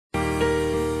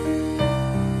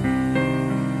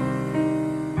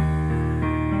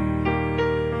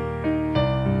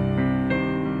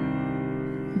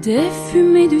Des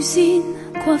fumées d'usine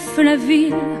coiffent la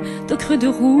ville d'ocre, de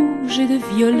rouge et de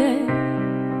violet.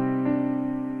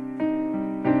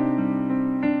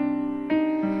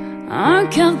 Un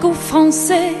cargo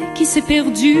français qui s'est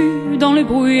perdu dans le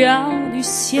brouillard du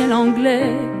ciel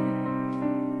anglais.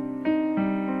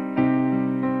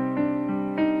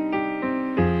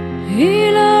 Et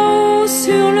là-haut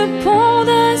sur le pont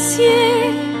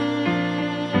d'acier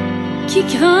qui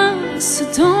grince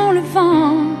dans le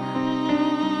vent,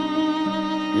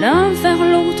 l'un vers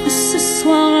l'autre ce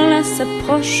soir-là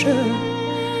s'approchent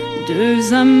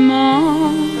deux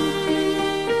amants.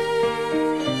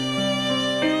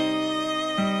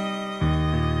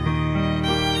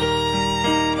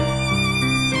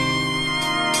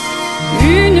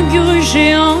 Une grue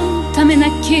géante amène à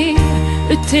quai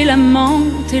le thé, la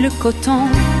menthe et le coton.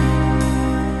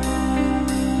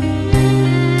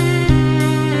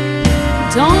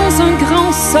 Dans un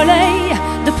grand soleil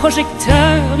de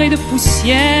projecteurs et de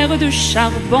poussière de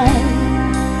charbon,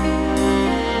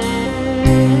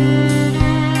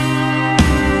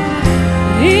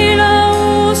 et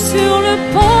là-haut sur le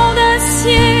pont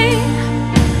d'acier,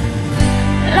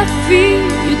 la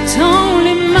fille tend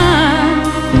les mains,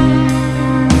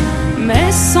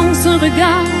 mais sans un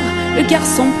regard, le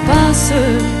garçon passe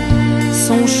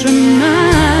son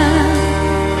chemin.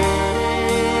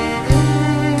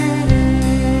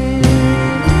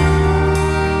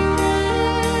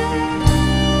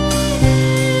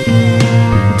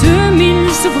 2000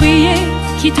 ouvriers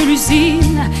quittent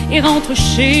l'usine et rentrent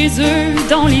chez eux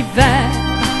dans l'hiver.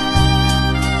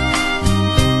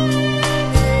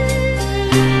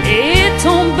 Et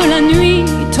tombe la nuit,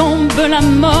 tombe la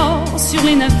mort sur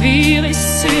les navires et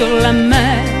sur la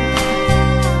mer.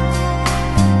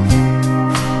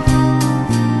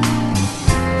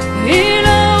 Et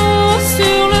là-haut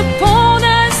sur le pont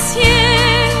d'acier,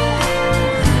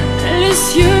 les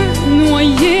yeux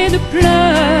noyés de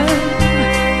pleurs,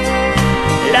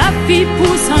 la fille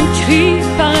pousse un cri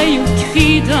pareil au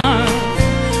cri d'un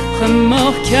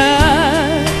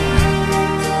remorqueur.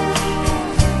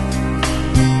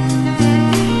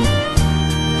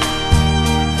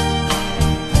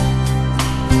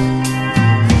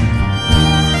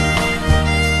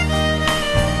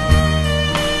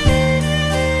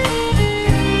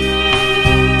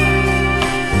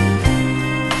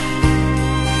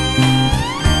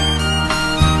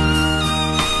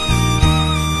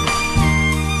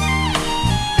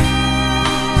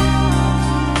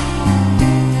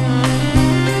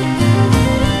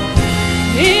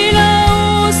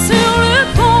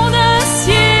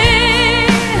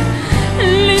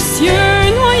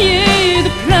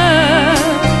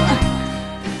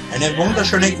 Einen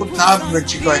wunderschönen guten Abend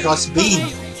wünsche ich euch aus Wien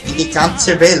in die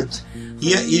ganze Welt.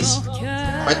 Hier ist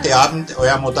heute Abend,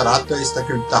 euer Moderator ist der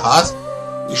Günter Haas.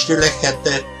 Ich stelle euch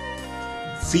heute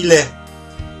viele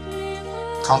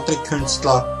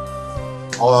Country-Künstler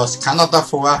aus Kanada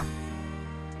vor.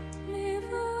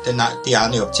 Die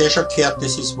eine habt ihr schon gehört,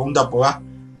 das ist wunderbar.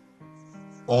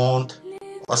 Und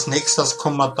als nächstes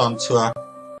kommen wir dann zur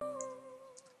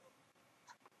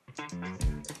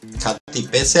Katy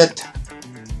Bassett.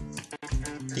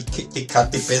 Die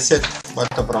Katy Bassett,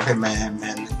 da brauche ich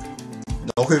meinen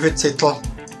Nachhilfezettel.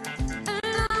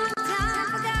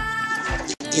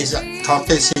 Ist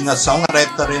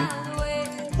Country-Singer-Songwriterin,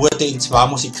 wurde in 2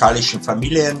 musikalischen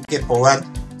Familien geboren,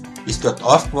 ist dort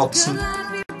aufgewachsen.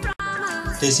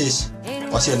 Das ist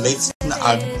aus ihrem letzten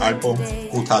Album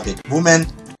Good-Hearted Woman.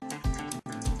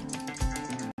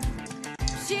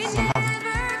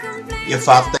 Ihr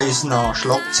Vater ist noch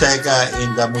Schlagzeuger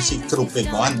in der Musikgruppe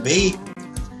One Way.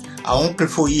 Ein Onkel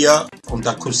von ihr und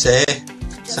ein Cousin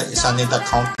sind in der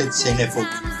Country-Szene von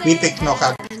Quebec noch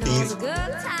aktiv.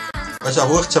 Also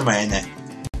hört's einmal rein. Hand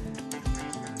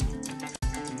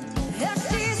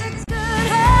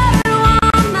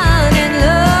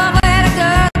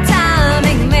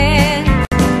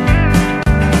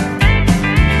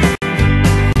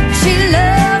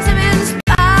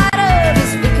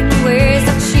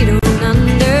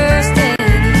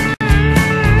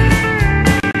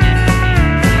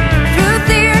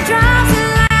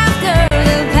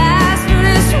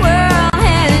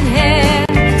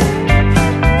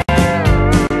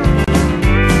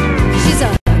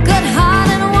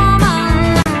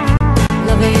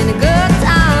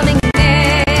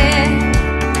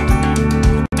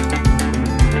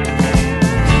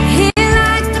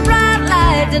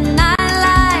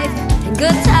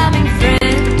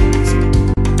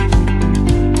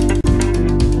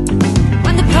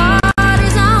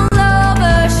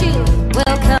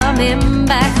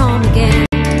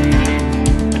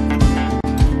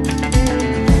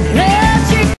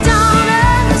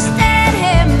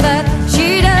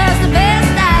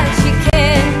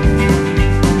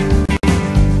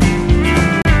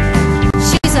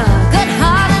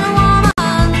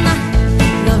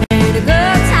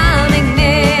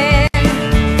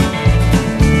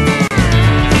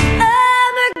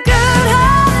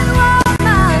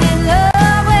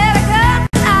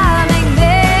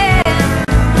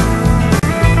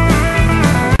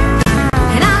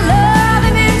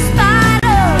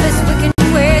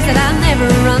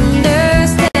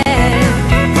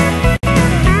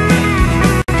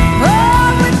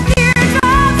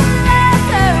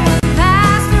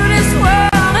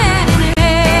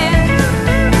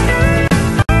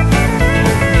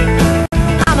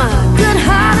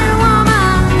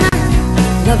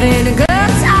loving a good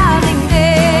timing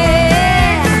man.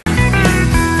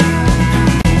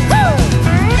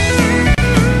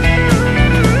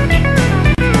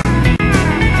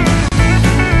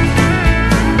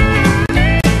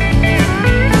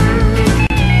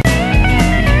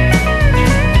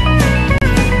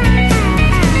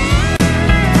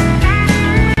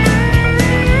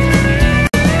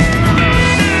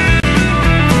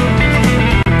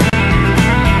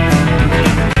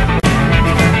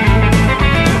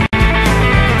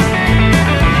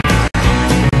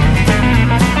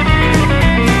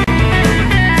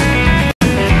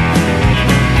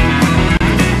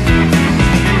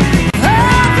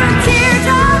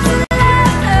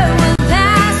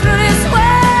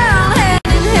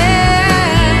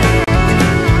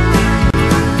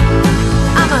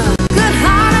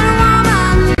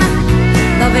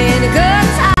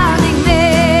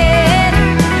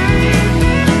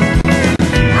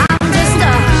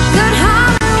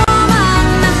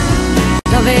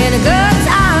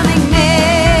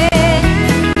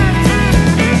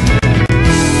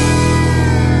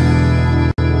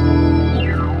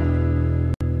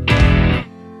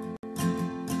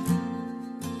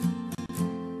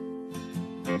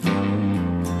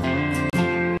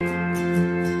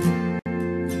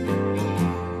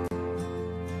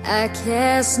 I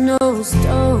cast no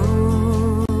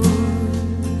stones,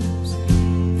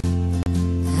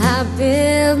 I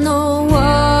build no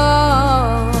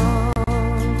walls,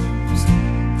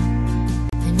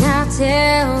 and I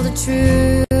tell the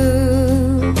truth.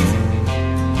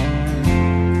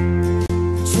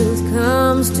 The truth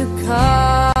comes to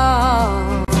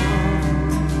call.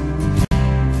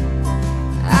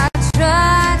 I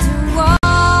try to walk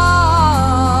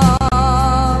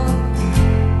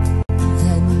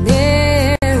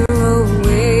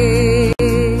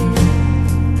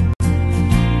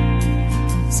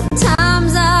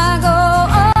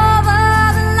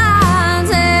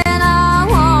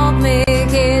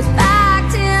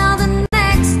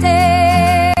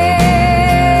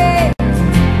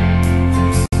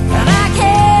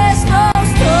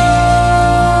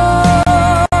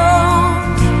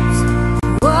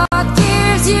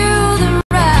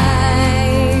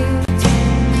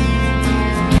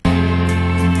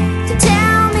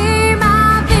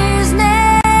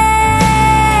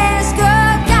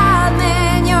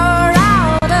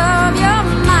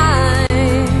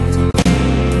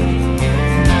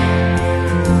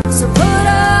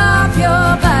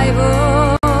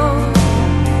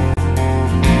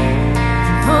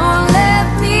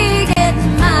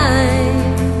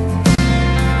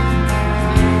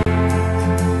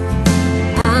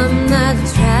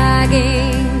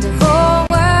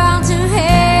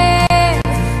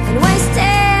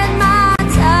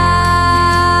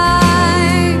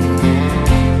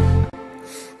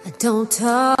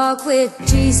talk with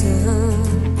Jesus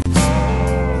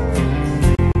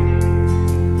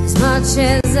as much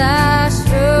as I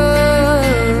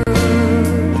should.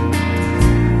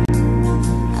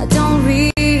 I don't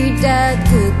read that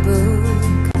good book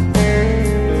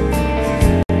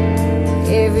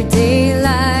every day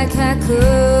like I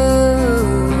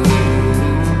could,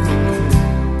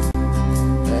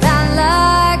 but I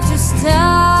like to start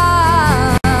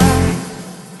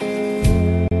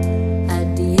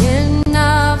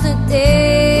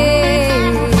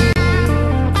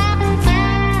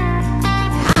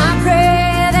I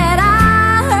pray that I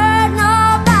heard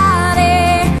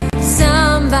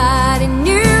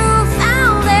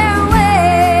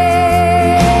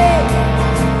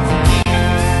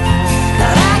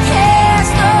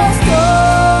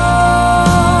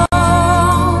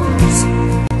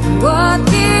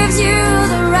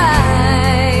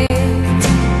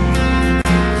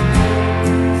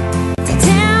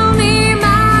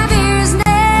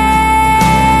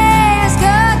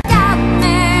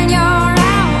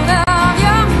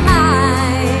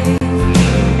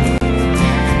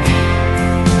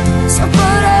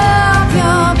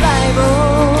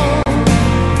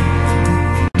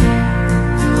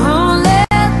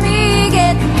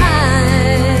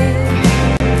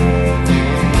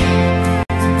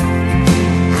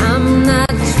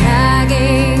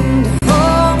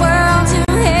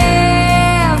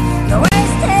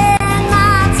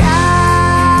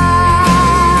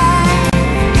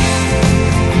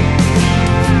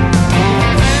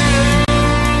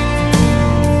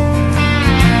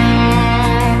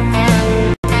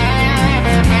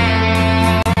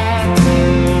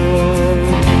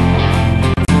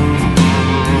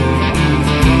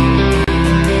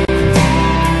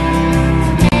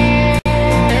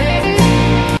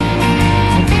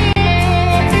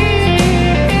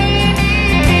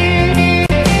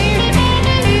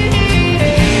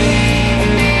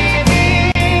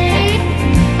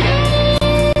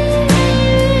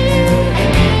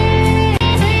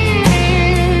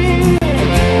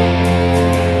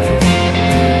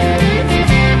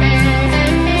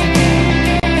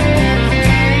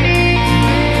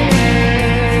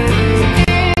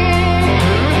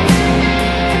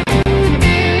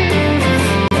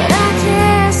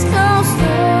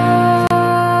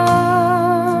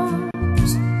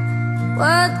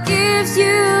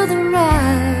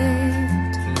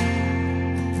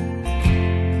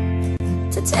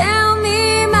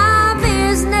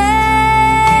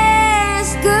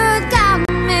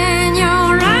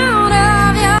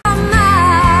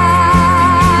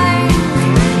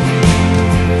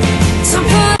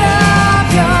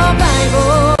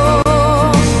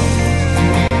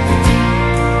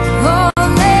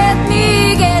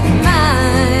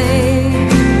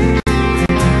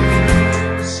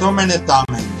meine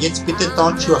Damen, jetzt bitte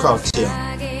Tanzschuhe ausziehen.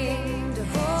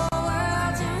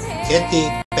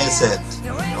 Katy Bassett,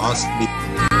 was mit.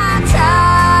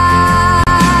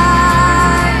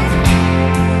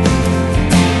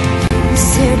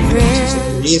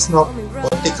 Lesen noch,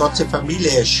 die ganze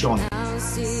Familie ist schon.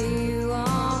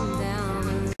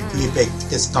 Lübeck,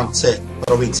 das ganze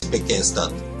Provinz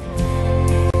begeistert.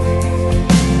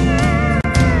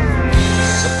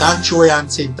 So, Tanzschuhe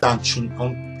anziehen, tanzen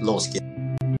und los geht's.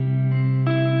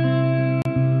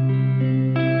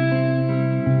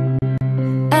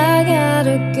 I got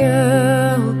a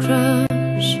girl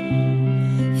crush.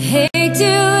 Hate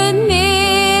to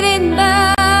admit it,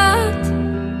 but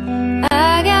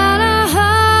I got a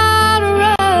heart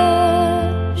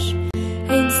rush.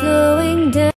 Ain't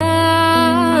slowing down.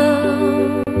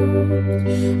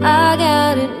 I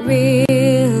got it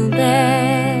real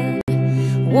bad.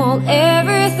 Want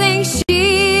everything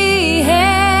she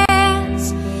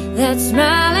has. That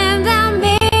smiling down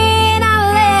me.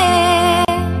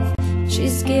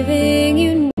 Giving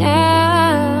you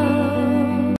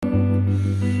now.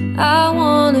 I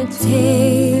wanna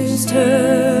taste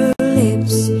her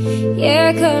lips,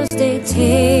 yeah, 'cause they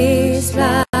taste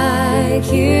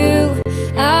like you.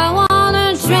 I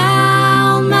wanna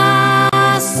drown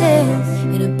myself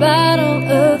in a bottle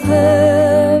of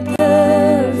her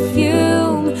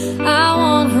perfume. I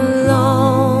want her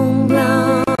long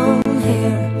blonde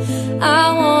hair.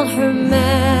 I want her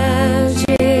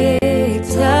magic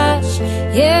touch.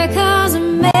 Yeah, 'cause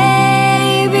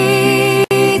maybe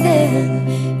then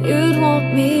you'd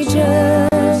want me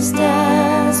just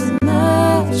as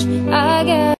much. I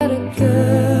got a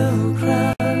girl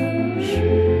crush.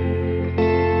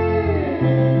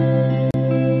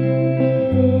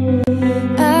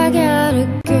 I got a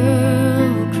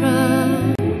girl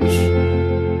crush.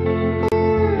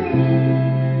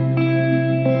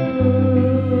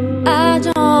 I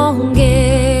don't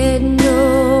get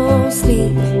no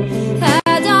sleep.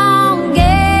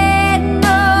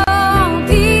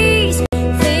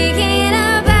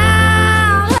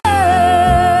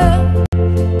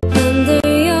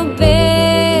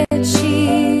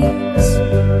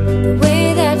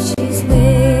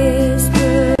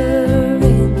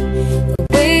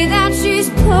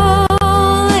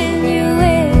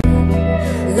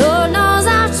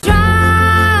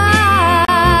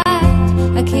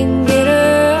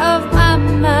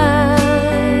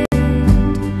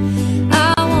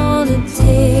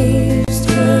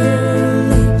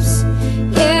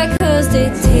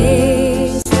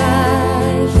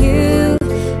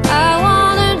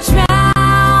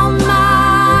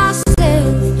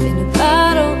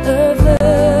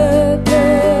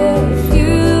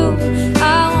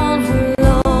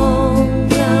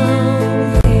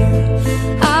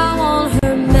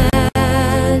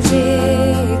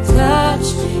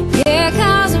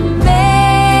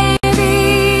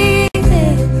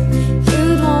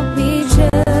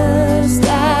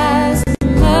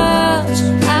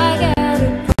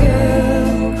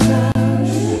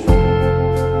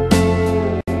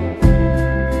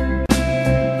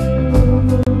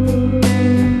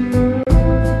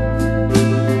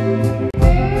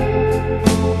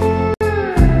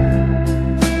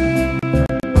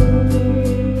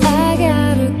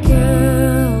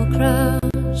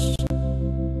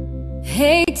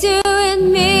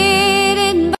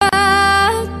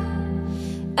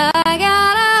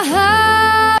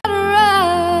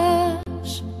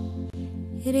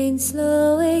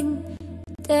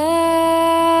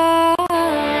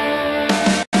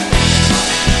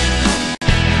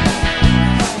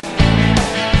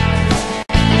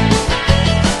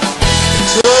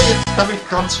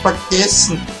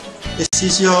 Vergessen. Es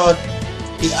ist ja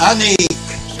die Annik.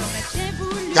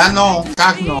 Gagnon.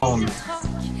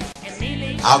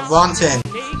 Ah, Wahnsinn.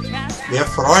 Wir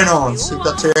freuen uns. Ich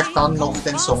erzähle euch dann noch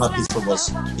den Song ein bisschen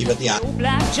was über die Annik.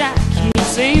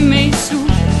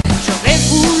 J'aurais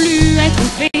voulu être une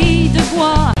fille de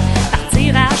bois,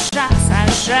 partir à chasse à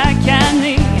chaque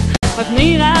année,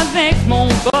 revenir avec mon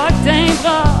boc d'un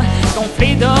bras,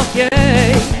 gonflé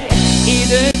d'orgueil et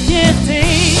de fierté.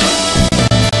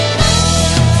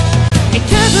 Mais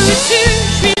que veux-tu,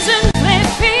 je suis une vraie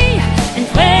fille, une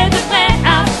vraie de vraie à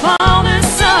part de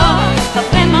ça. Pas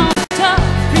vraiment top,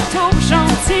 plutôt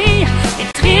gentille, et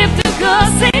trip de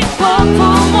gosse, c'est pas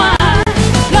pour moi.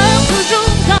 Pleure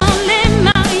toujours dans les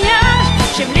mains.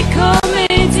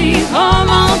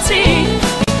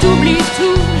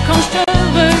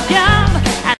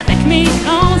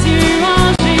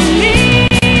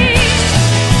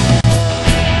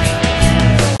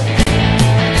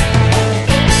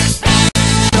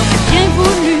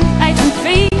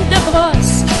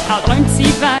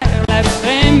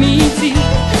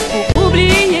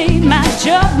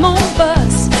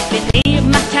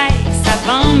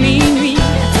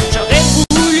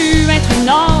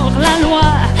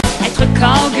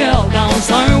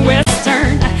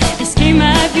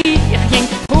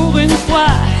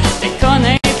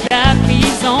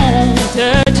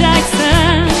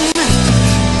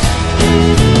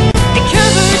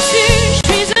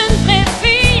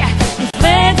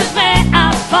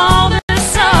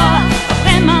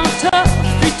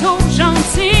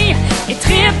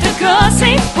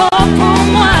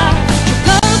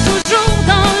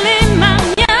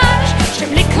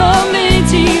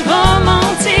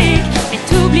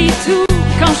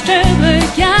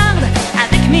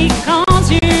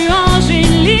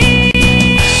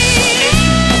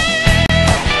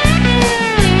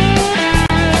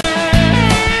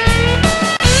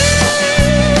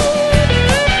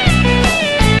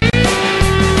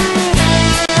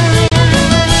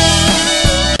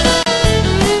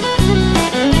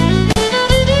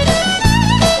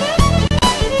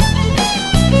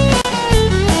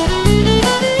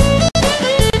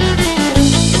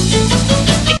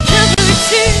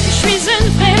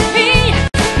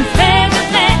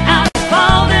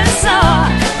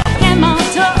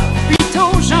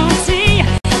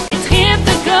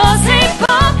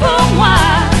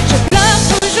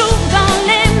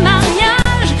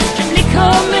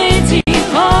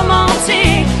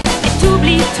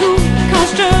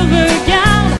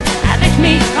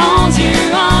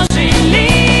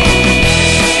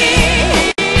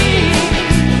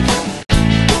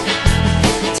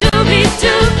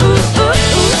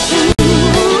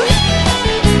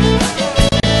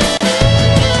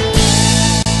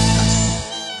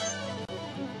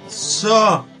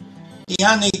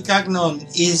 Annie Gagnon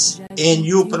ist in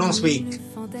New Brunswick,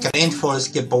 Grand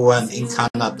Falls, geboren in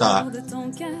Kanada.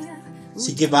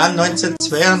 Sie gewann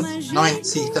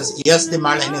 1992 das erste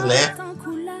Mal einen Live.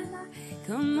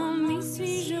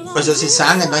 Also sie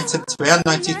sangen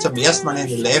 1992 zum ersten Mal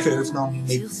eine Live-Eröffnung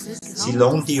mit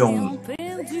Céline Dion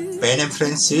bei einem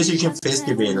französischen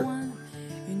Festival,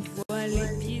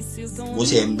 wo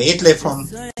sie ein Medley von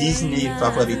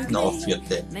Disney-Favoriten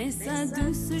aufführte.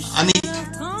 Anniks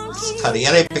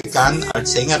Karriere begann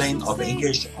als Sängerin auf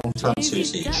Englisch und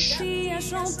Französisch. In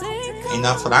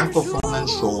einer frankophonen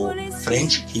Show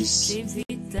French Kiss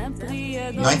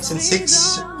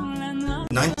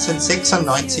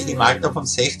 1996 im Alter von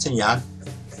 16 Jahren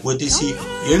wurde sie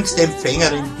jüngste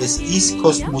Empfängerin des East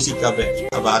Coast Music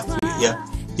Award für ihr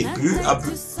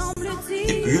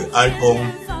Debütalbum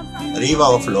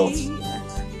River of Love.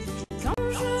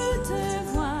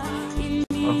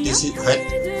 Und das ist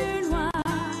heute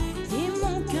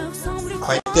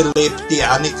lebt die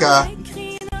Annika,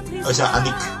 also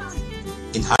Annik,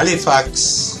 in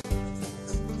Halifax.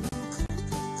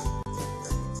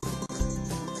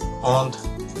 Und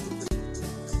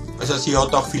also sie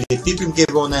hat auch viele Titel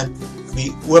gewonnen,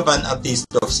 wie Urban Artist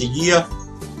of the Year,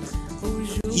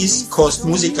 East Coast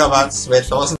Music Awards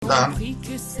 2000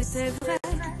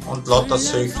 und lauter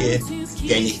solche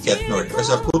Kleinigkeiten halt.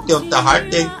 Also eine gute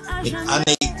Unterhaltung mit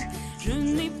Annick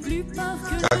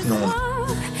Gagnon.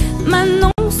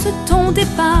 M'annonce ton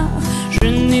départ, je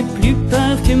n'ai plus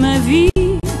peur que ma vie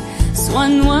soit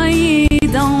noyée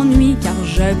d'ennui, car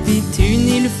j'habite une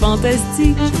île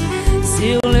fantastique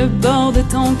sur le bord de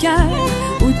ton cœur,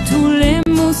 où tous les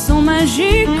mots sont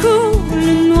magiques, où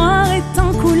le noir est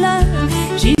en couleur.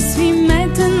 J'y suis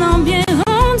maintenant bien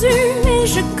rendu et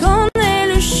je connais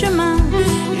le chemin.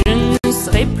 Je ne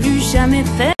serai plus jamais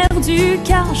perdu,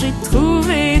 car j'ai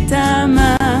trouvé ta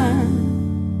main.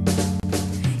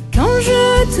 Quand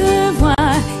je te vois,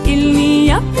 il n'y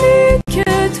a plus que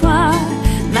toi.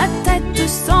 Ma tête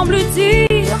semble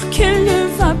dire qu'elle ne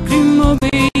va plus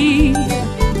m'obéir.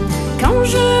 Quand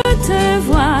je te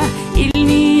vois, il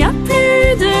n'y a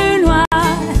plus de loi.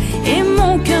 Et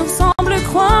mon cœur semble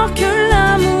croire que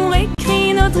l'amour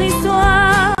écrit notre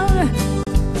histoire.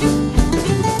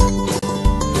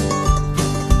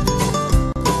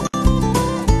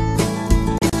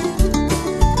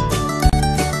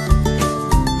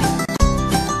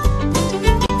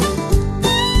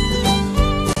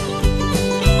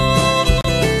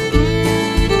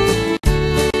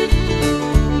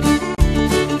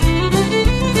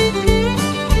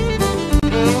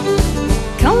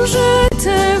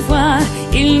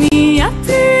 Il n'y a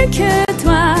plus que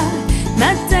toi.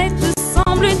 Ma tête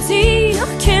semble dire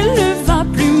qu'elle ne va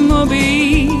plus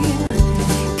m'obéir.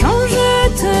 Quand je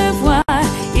te vois,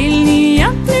 il n'y a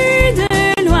plus de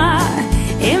loi.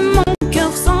 Et mon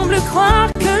cœur semble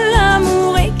croire que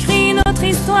l'amour écrit notre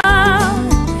histoire.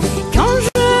 Quand je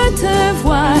te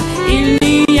vois, il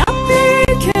n'y a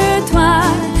plus que toi.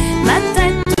 Ma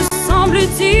tête semble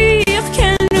dire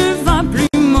qu'elle ne va plus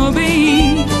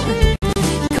m'obéir.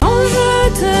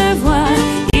 Te vois,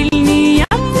 il n'y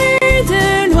a plus de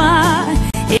loi.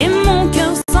 Et mon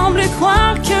cœur semble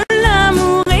croire que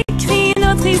l'amour écrit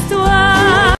notre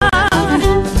histoire.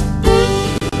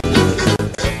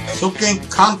 So klingt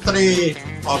Country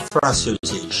auf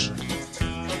Französisch.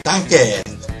 Danke,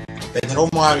 Ben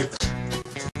Romuald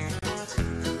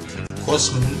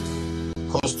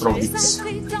Kostrowitz.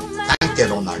 Danke,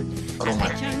 Romuald.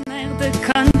 De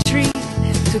country,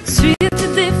 tout de suite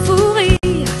des fous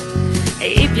rires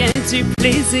et bien du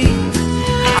plaisir.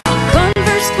 En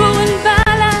Converse pour une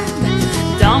balade,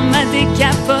 dans ma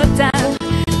décapotable,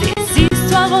 des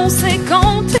histoires on s'est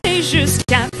comptées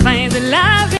jusqu'à fin de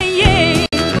la veillée.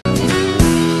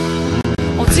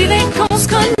 On dirait qu'on se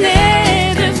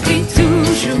connaît depuis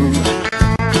toujours.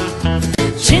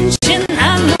 Chin chin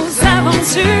à nos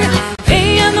aventures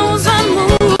et à nos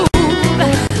amours.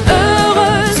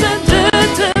 Heureuse de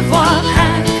te voir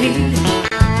happy.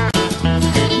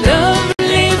 Love,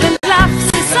 live and laugh,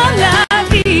 c'est ça la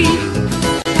vie.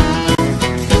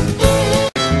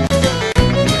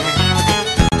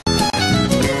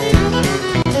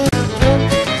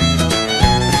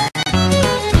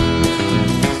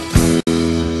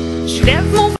 Je lève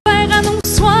mon verre à nos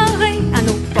soirées, à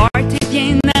nos parties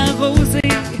bien arrosées,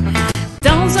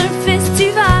 dans un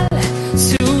festival,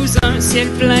 sous un ciel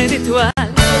plein d'étoiles.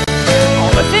 On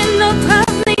refait notre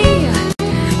avenir,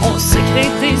 on se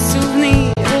crée des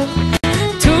souvenirs.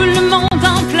 Tout le monde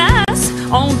en place,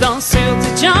 on danse sur du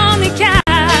Johnny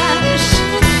Cash.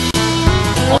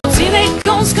 On dirait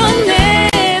qu'on se connaît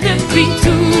depuis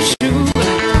toujours.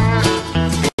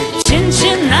 Chin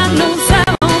chin à nos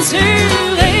aventures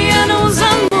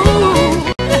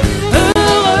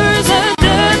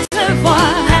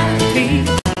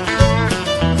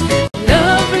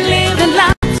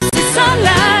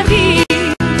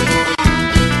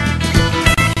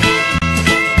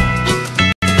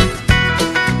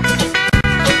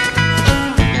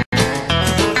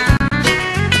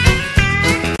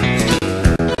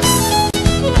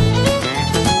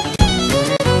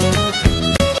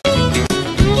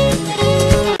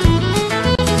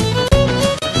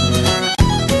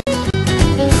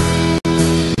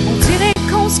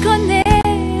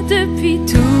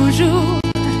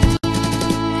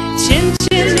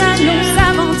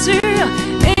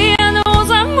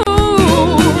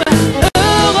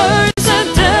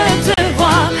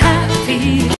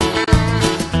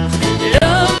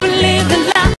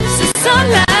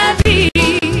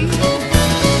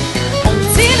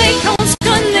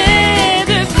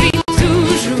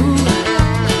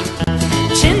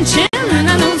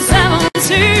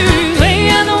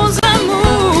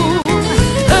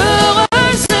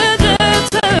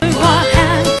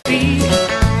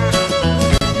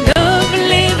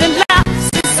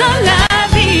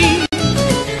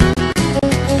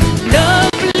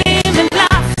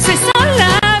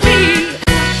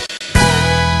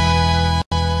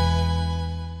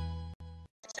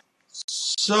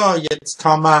So, jetzt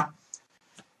haben wir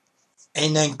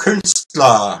einen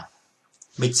Künstler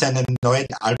mit seinem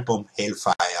neuen Album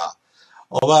Hellfire.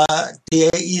 Aber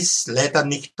der ist leider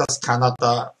nicht aus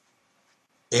Kanada,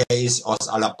 er ist aus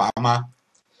Alabama.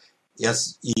 Er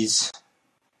singt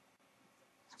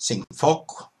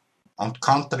Folk und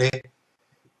Country.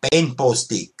 Ben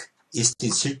Bostic ist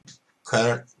in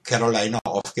Südcarolina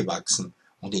aufgewachsen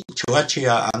und in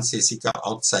Georgia ansässiger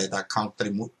Outsider,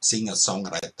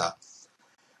 Country-Singer-Songwriter.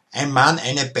 Ein Mann,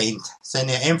 eine Band.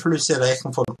 Seine Einflüsse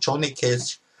reichen von Johnny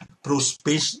Cash, Bruce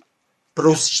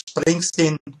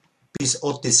Springsteen bis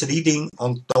Otis Redding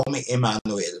und Tommy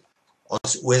Emmanuel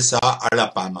aus USA,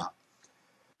 Alabama.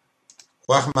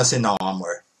 Horchen wir sie noch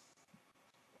einmal.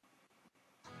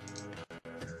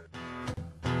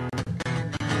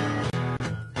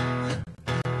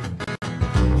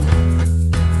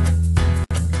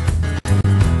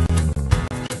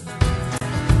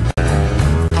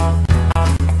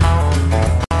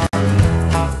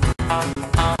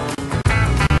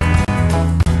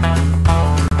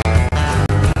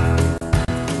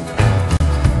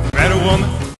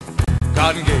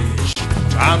 Engaged,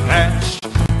 time passed,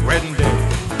 wedding day.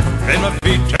 Then my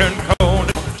feet turned cold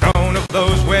at the tone of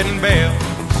those wedding bells.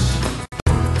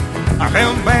 I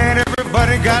felt bad,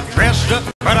 everybody got dressed up,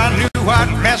 but I knew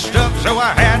I'd messed up, so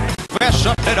I had to fess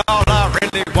up that all I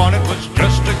really wanted was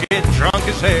just to get drunk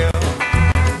as hell.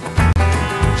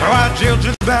 So I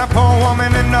jilted that poor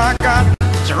woman and I got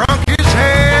drunk as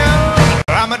hell.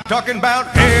 I'm talking about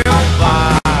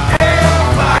hellfire,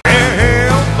 hellfire,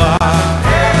 hellfire.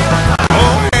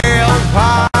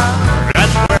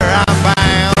 That's where I'm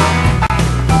bound.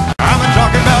 I'm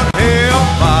talking about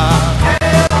hellfire,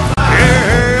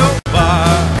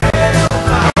 hellfire,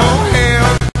 oh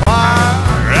hellfire.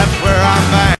 That's where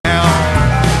I'm bound.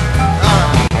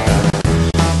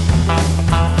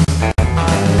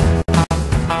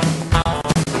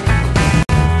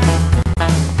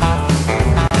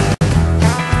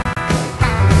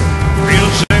 Real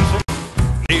sinful,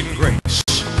 needing grace.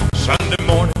 Sunday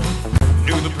morning,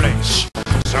 knew the place.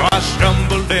 So I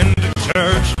stumbled into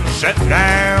church and sat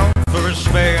down for a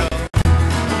spell.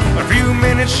 A few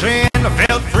minutes in, I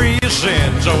felt free of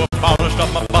sin, so I polished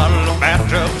up my bottle of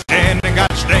bathtub stand and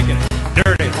got stinking,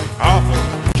 dirty, awful,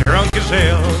 drunk as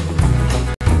hell.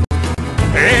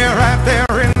 Yeah, right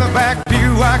there in the back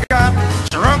pew, I got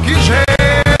drunk as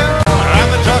hell.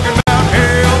 I'm talking about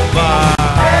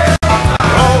hellfire,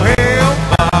 oh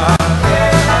hellfire,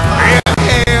 yeah,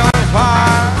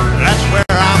 hellfire. That's where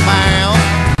I'm bound.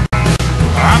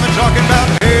 I'm talking about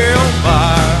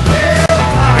hellfire,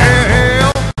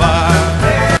 hellfire,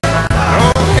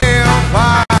 oh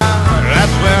hellfire.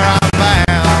 That's where I'm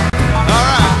bound. All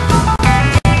right.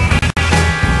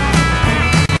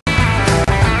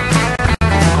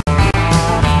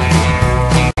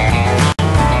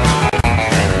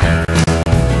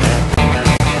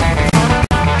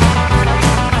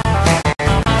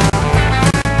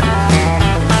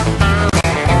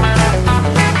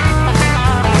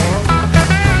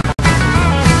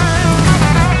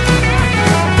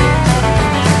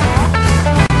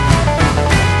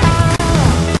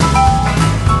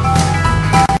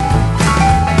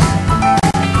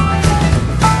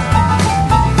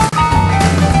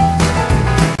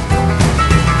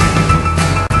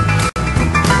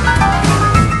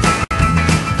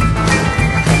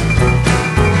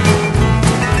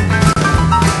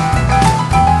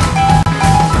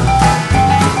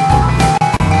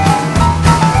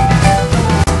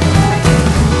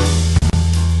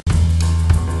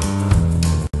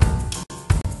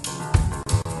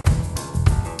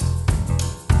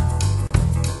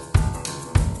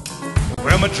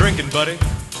 Well, my drinking buddy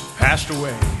passed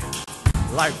away,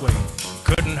 lightweight,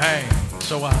 couldn't hang,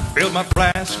 so I filled my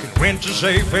flask and went to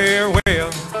say farewell.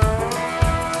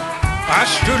 I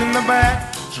stood in the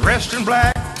back, dressed in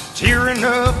black, tearing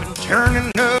up and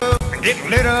turning up and getting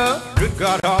lit up. Good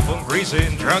God, awful, greasy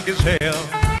and drunk as hell.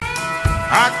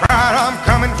 I cried, I'm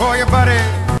coming for you, buddy,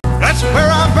 that's where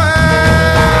I'm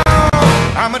bound.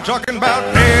 I'm talking about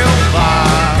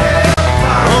hellfire,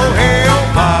 oh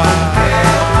hellfire,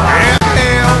 yeah,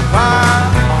 hellfire.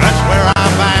 That's where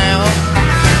I'm bound.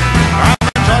 I'm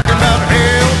talking about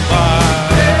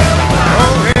hellfire,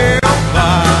 oh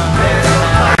hellfire,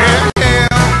 yeah,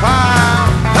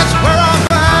 hellfire. That's where I'm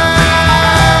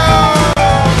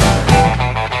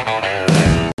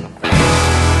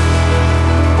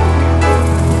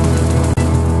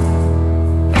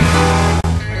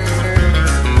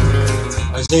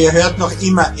Also ihr hört noch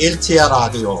immer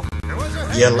LCR-Radio,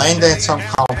 ihr Land und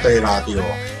Country Radio,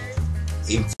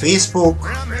 im Facebook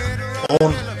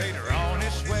und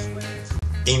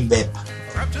im Web.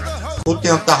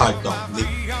 gute Unterhaltung mit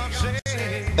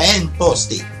Ben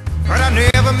Posty. But I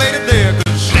never made it there,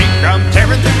 'cause she come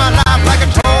tearing through my life like a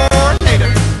tornado,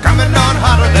 coming on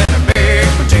hotter than a big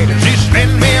potato. She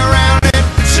spin me around and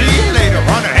see you later.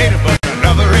 Wanna hate her, but I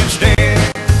love her instead.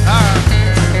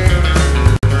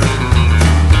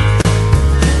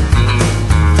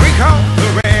 We caught the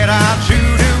red eye to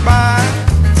Dubai.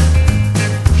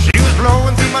 She was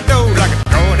blowing through my door like a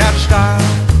going out of style.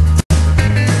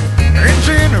 In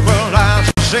general, I was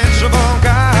a sensible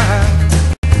guy,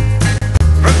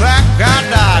 but that guy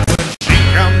died when she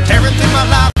come tearing through my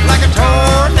life like a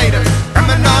tornado,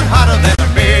 coming on hotter than a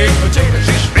big potato.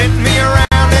 She spin me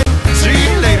around and see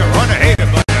you later. Wanna hate her,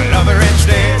 but I love her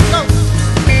instead. Go!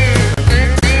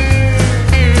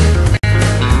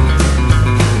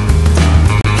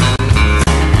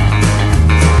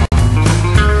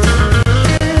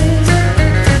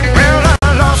 Well,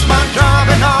 I lost my job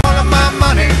and all of my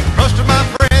money, most of my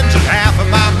friends and half of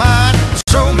my mind.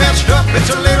 So messed up, it's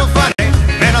a little funny.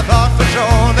 And I thought for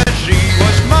sure that she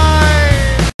was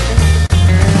mine.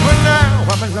 But now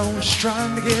I'm alone, just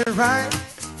trying to get it right,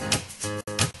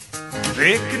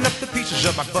 picking up the pieces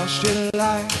of my busted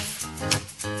life.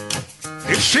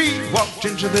 If she walked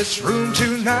into this room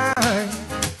tonight,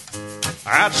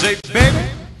 I'd say, baby,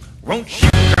 won't you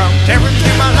come tearing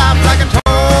through my life like a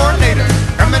tornado,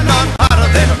 coming on hotter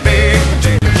than a big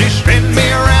potato. She spin me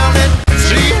around and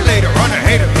see you later. Wanna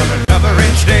hate her, but I love her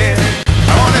instead.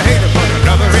 I wanna hate her, but I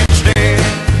love her instead.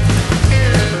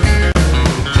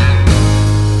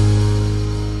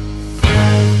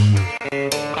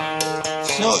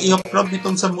 So, ich habe gerade mit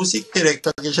unserem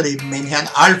Musikdirektor geschrieben, mit Herrn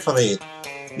Alfred.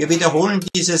 Wir wiederholen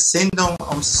diese Sendung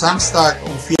am Samstag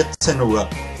um 14 Uhr.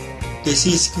 Das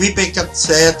ist Quebecer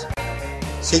Zeit,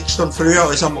 6 Stunden früher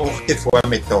als am 8.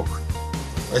 Vormittag.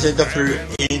 Also in der Früh,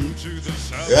 in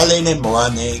early in the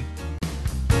morning.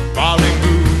 Molly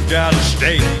moved out of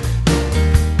state.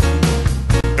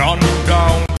 Dawn moved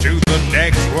on to the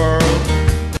next world,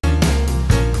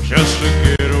 just to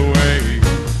get away.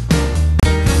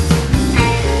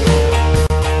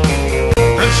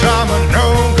 'Cause I'm a no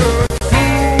good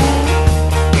fool,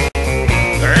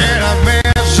 and I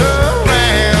mess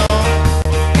around.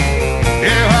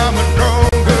 Yeah, I'm a no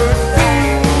good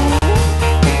fool.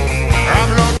 I'm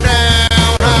low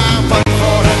down, I'm up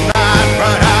for the night,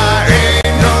 but I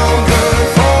ain't no good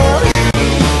for you.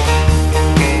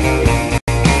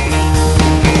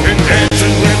 You're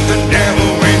dancing with the devil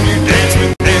when you dance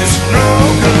with this no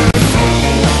good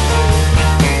fool.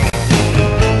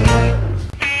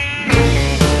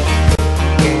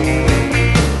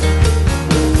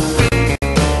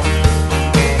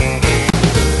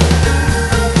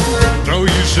 So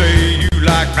you say you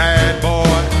like bad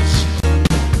boys,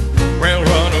 well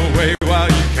run away while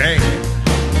you can.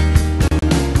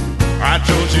 I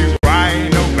told you I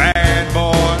ain't no bad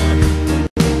boy.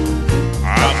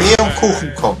 Kaffee und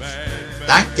Kuchen kommt.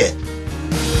 Danke.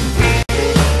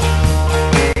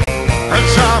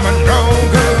 'Cause I'm a no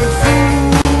good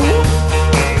fool,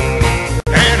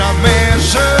 and I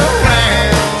mess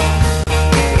around.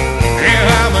 Yeah,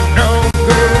 I'm a no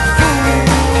good fool.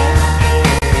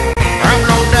 I'm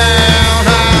low down,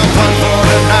 I'm fun for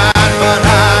the night, but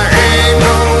I ain't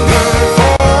no good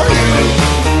for you.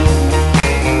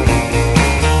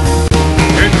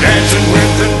 You're dancing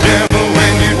with the devil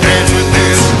when you dance with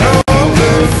this no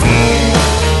good fool.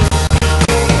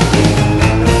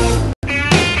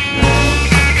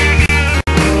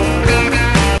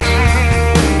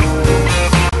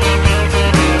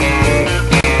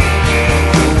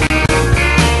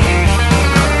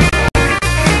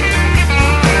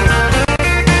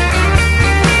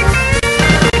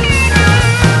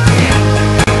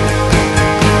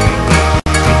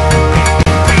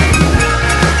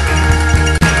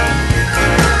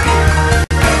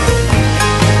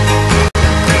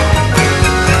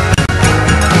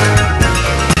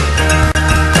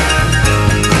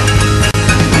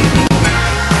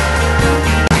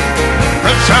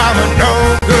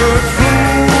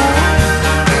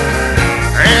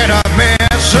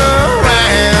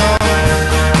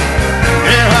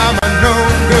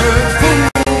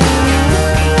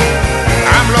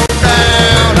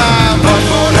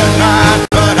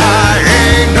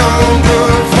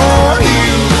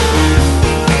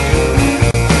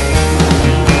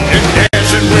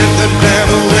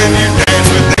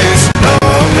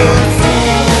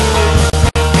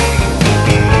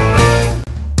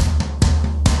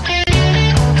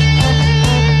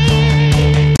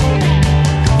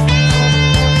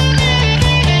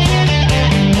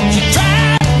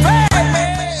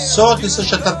 So, das ist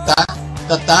schon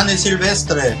der Dane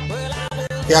Silvestre.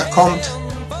 Der kommt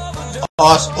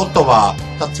aus Ottawa.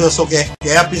 Dazu sage ich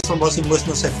gleich ein bisschen was, ich muss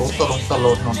nur sein Foto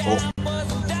runterladen und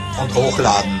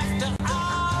hochladen.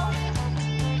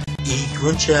 Ich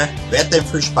wünsche weiterhin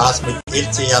viel Spaß mit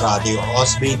LCR-Radio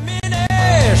aus Wien.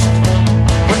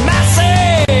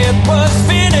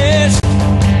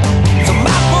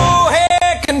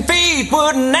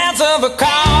 Wouldn't answer the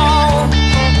call.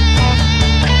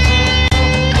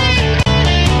 I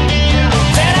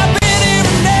said I've been here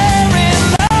and there in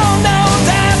long, long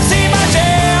time, see my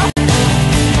share.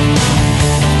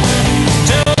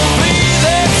 So please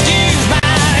excuse my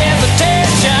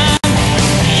hesitation,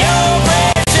 your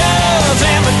precious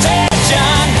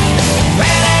invitation.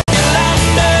 Mister, you'll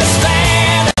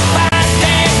understand if I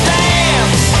can't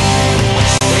dance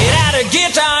without a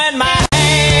guitar in my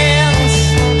hands.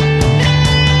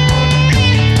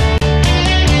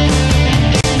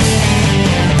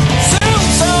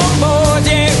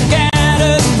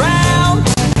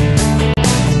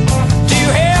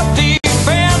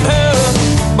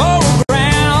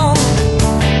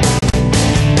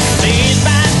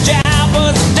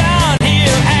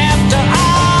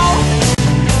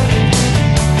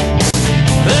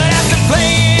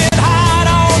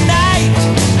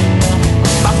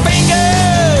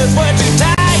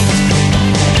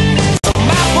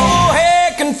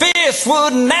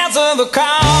 Wouldn't answer the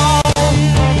call.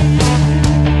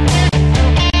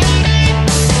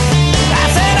 I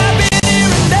said I've been here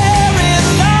and there in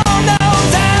long, long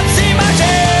time, see my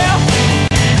share.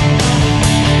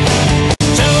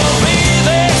 So please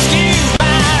excuse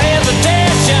my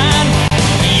hesitation,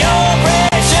 your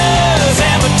precious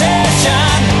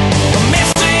invitation.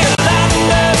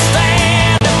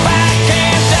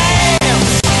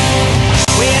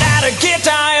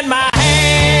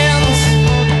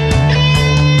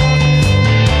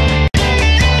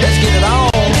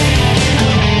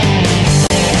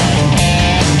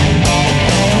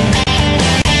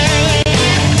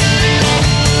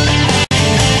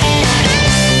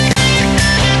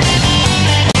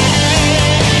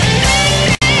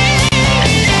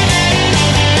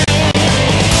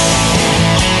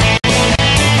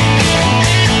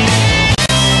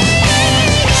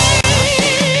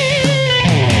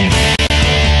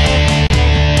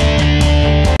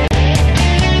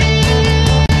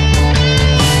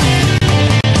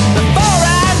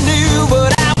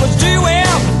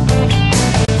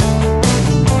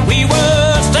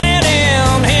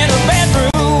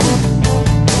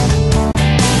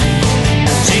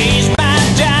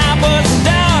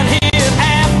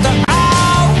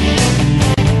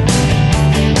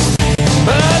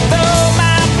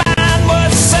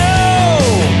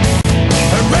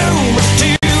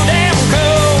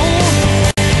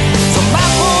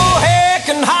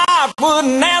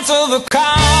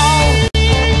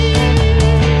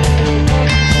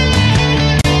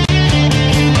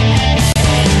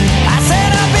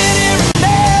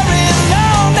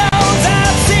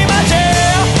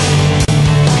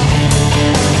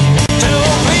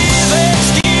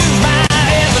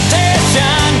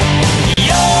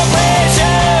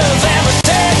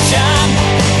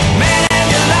 Man,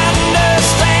 you'll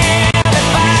understand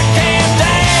if I can't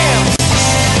dance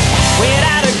without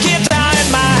a guitar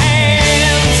in my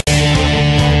hand.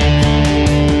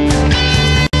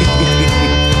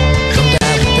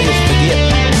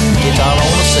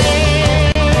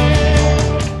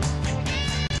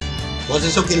 Was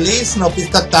ich so gelesen habe,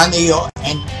 ist der Danny ja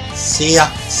ein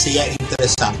sehr, sehr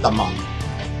interessanter Mann.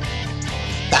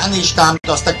 Danny stammt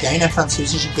aus der kleinen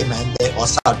französischen Gemeinde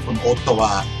außerhalb von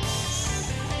Ottawa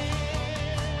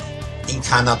in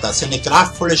Kanada. Seine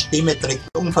kraftvolle Stimme trägt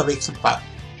ein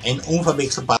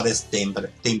unverwechselbares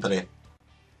Timbre,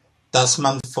 das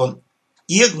man von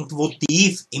irgendwo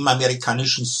tief im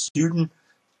amerikanischen Süden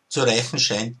zu erreichen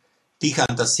scheint, dich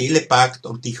an der Seele packt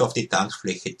und dich auf die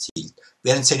Tanzfläche zielt,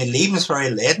 während seine lebensfreie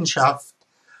Leidenschaft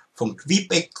von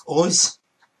Quebec aus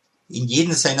in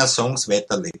jedem seiner Songs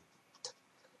weiterlebt.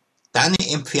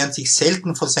 Danny entfernt sich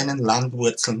selten von seinen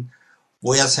Landwurzeln,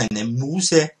 wo er seine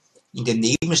Muse in den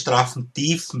nebenstraffen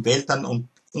tiefen Wäldern und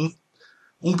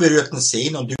unberührten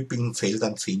Seen und üppigen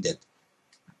Feldern findet.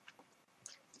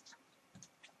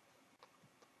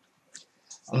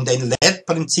 Und ein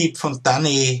Leitprinzip von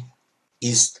Danny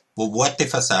ist, wo Worte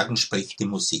versagen, spricht die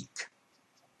Musik.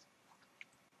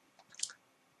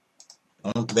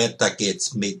 Und weiter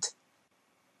geht's mit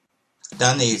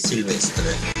Danny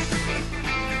Silvestre.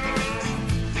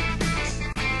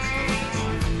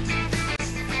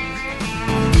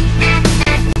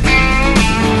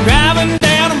 Driving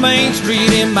down a Main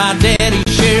Street in my daddy's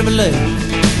Chevrolet,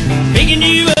 picking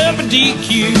you up at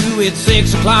DQ at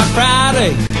 6 o'clock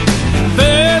Friday.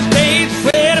 First date,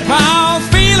 sweaty palms,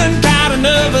 feeling kinda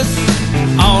nervous.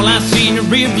 the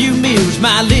rearview mirrors,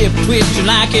 my lip twitching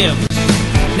like Elvis.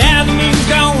 Now the moon's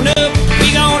gone up,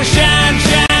 we gonna shine,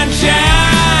 shine,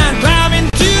 shine. Climb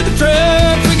into the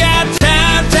truck, we got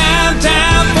time, time,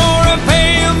 time for a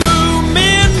pale moon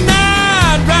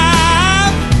midnight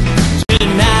drive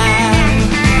tonight.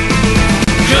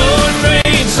 George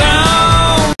Strait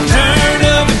song, turn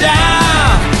up a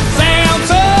dial. Sounds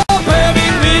so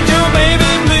perfect with your baby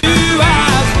blue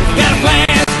eyes. Got a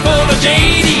flask full of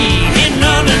JD hidden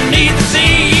underneath the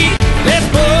seat. Let's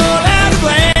pull out a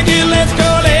blanket, let's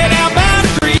go lay down by the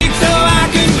creek so I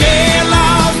can get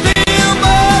lost in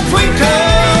the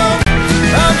twinkle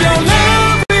of your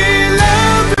lovely,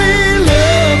 lovely,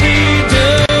 lovely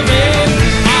dovey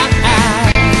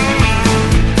eye.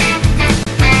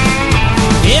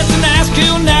 It's a nice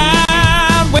cool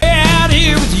night, we're out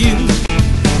here with you,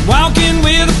 walking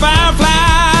with the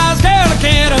fireflies, girl I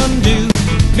can't undo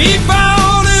me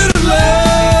falling in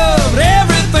love with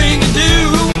everything you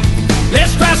do.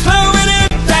 Let's try slowing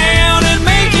it down and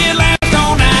make it last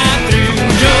all night through.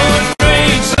 George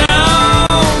Strait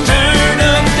song, turn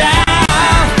up the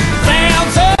dial.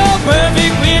 Sounds so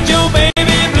perfect with your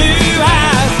baby blue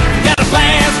eyes. Got a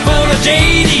flask full of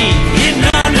JD hidden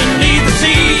underneath the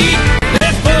seat.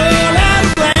 Let's pull out a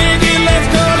blanket, let's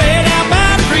go lay down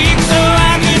by the creek so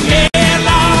I can get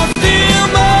lost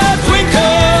in the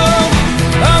twinkle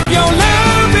of your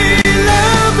lovely,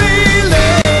 lovely,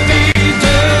 lovely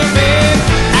dovey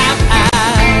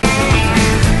eye.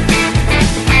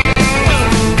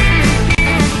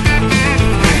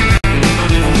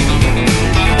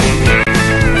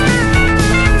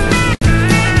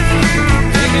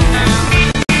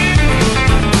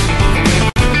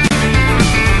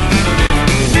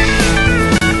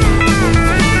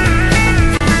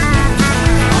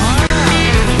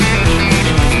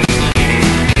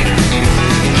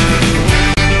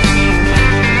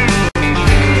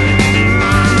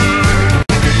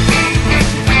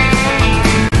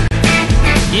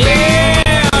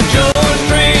 Yeah, George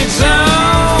Strait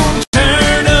song,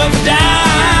 turn up the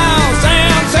dial.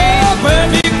 Sounds so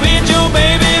perfect with your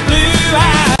baby blue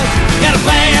eyes. Got a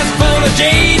flask full of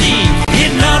JD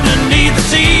hidden underneath the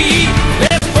seat.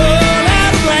 Let's pull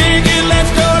out a blanket,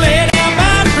 let's go lay down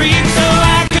by the creek so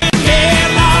I can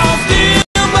get lost in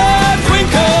the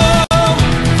twinkle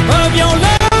of your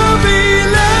lovely,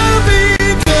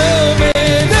 lovely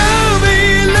dovey,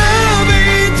 lovely,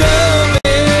 lovely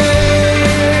dovey.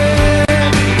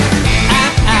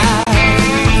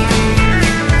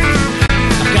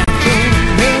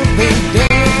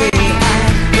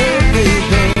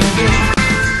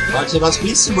 Falls ihr was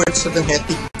wissen wollt zu den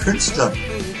heutigen Künstlern,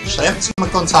 schreibt mir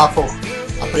ganz einfach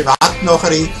eine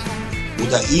Privatnachricht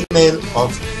oder E-Mail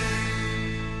auf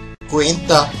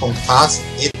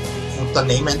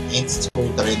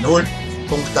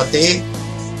Günter.Haas@Unternehmen1230.at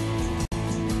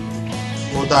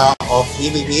oder auf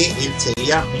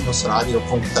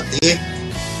www.LCR-Radio.at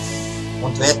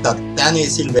und weiter. Danny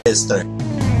Silvestre.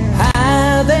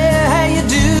 Hi there, how you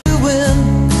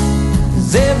doing?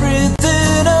 Is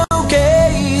everything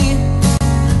okay?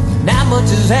 Not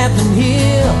much is happening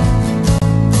here.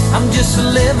 I'm just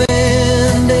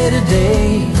living day to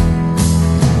day.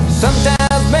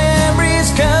 Sometimes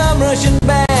memories come rushing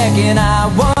back and I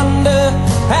wonder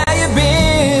how you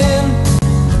been.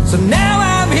 So now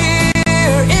I'm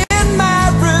here in my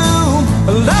room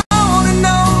alone and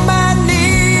on my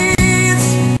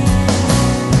knees.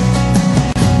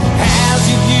 How's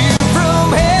your view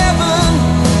from heaven?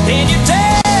 Can you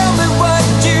tell me what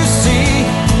you see?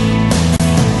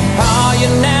 Are you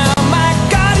now my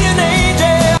guardian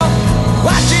angel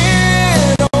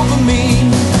watching over me?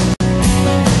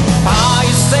 Are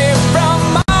you safe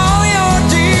from all your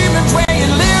demons where you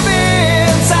live?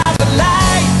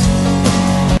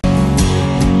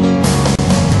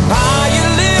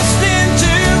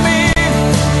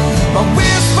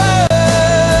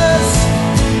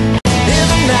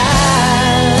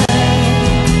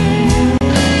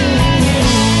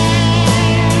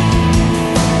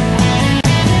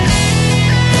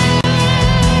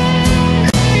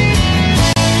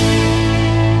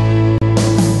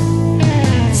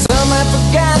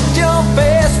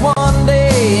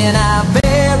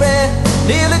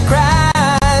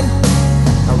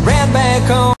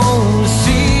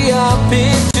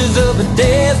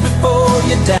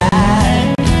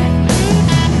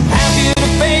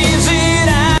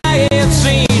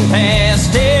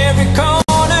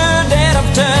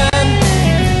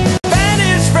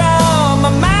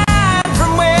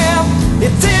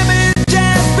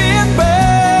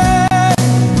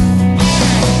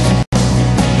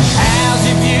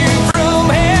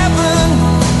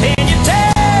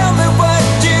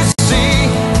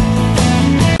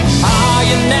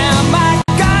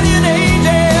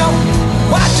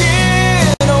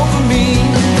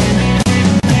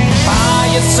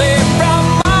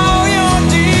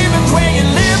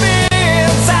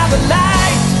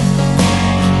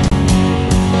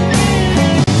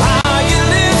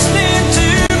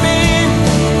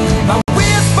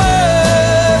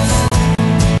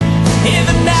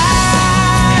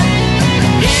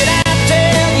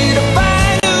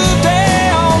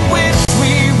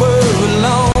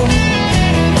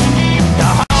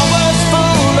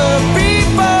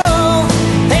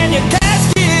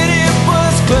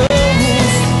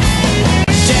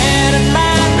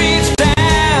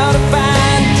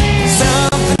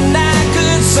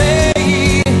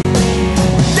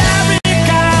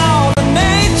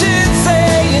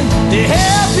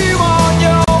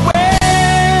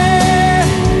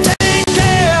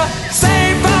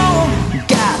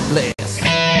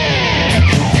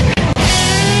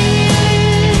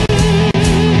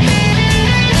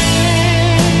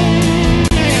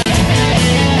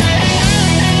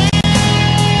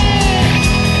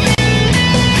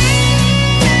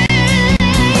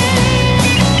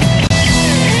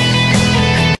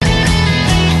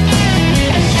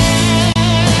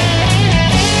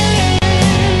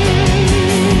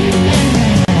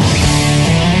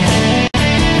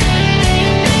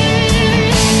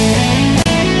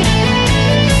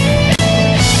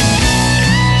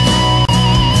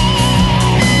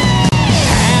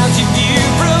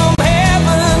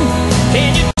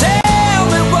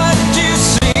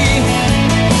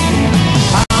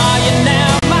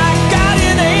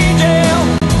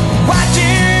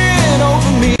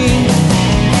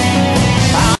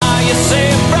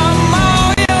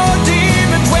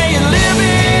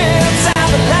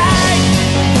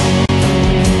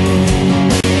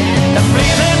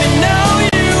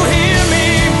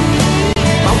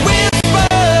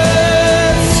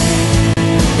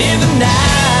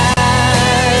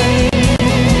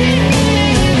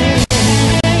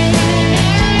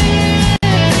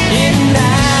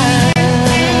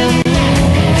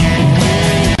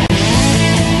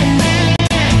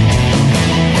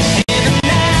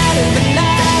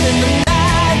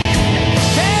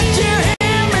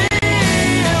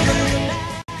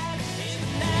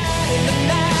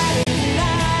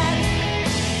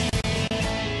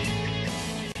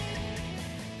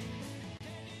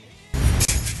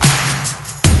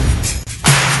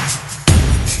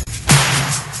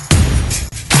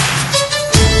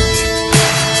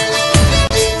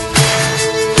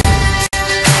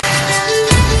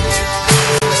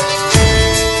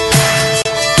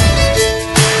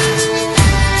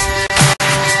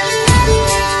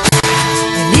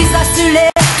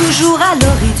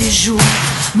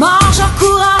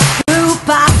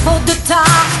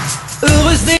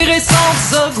 cause des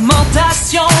récentes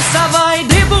augmentations. Ça va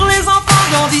aider pour les enfants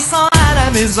grandissant à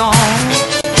la maison.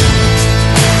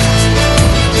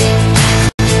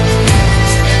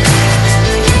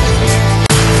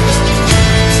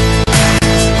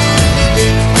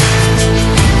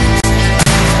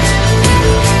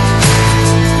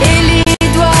 Et les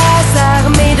doigts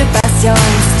armés de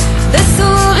patience, de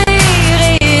sourire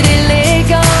et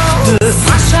d'élégance, de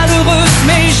phrases chaleureuses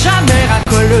mais jamais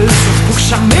racoleuses, pour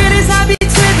charmer les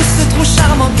habitués de ce trop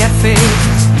charmant café.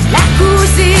 la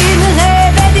cousine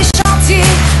rêvait des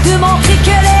chantiers, de montrer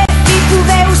que les filles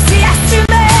pouvaient aussi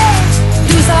assumer.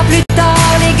 12 ans plus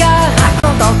tard, les gars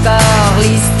racontent encore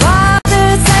l'histoire de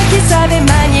celle qui savait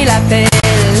manier la pelle.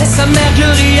 Sa mère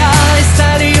Gloria,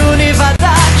 installée au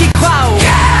Nevada, qui croit au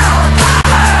Girl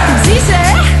power,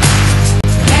 disait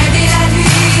rêver la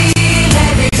nuit,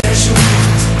 rêver le jour.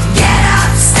 Get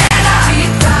up, stand up, be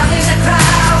proud in the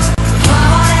crowd.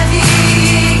 Croire en la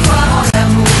vie, croire en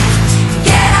l'amour.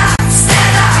 Get up,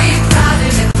 stand up, be proud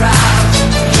in the crowd.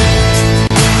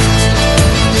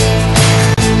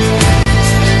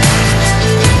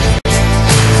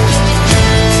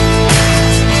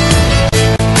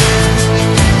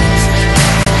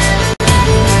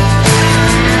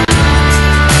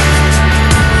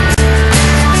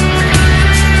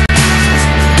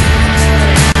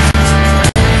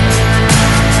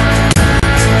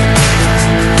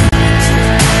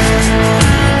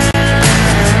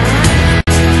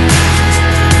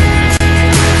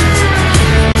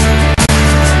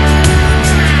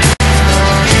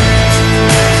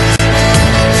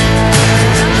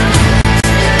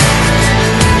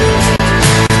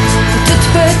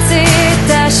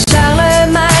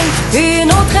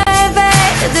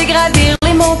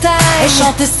 Elle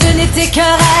chantait ce n'était qu'un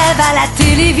rêve à la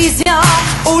télévision.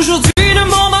 aujourd'hui le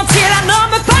monde entier la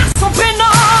nomme par son prénom.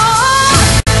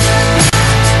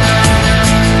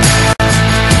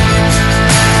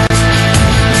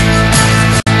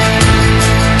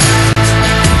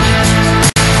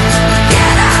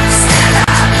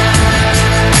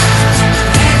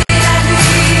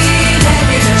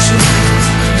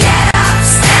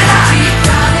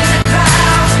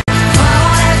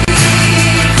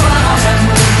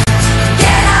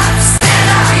 Get up, stand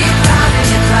up, be proud in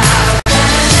the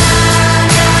crowd.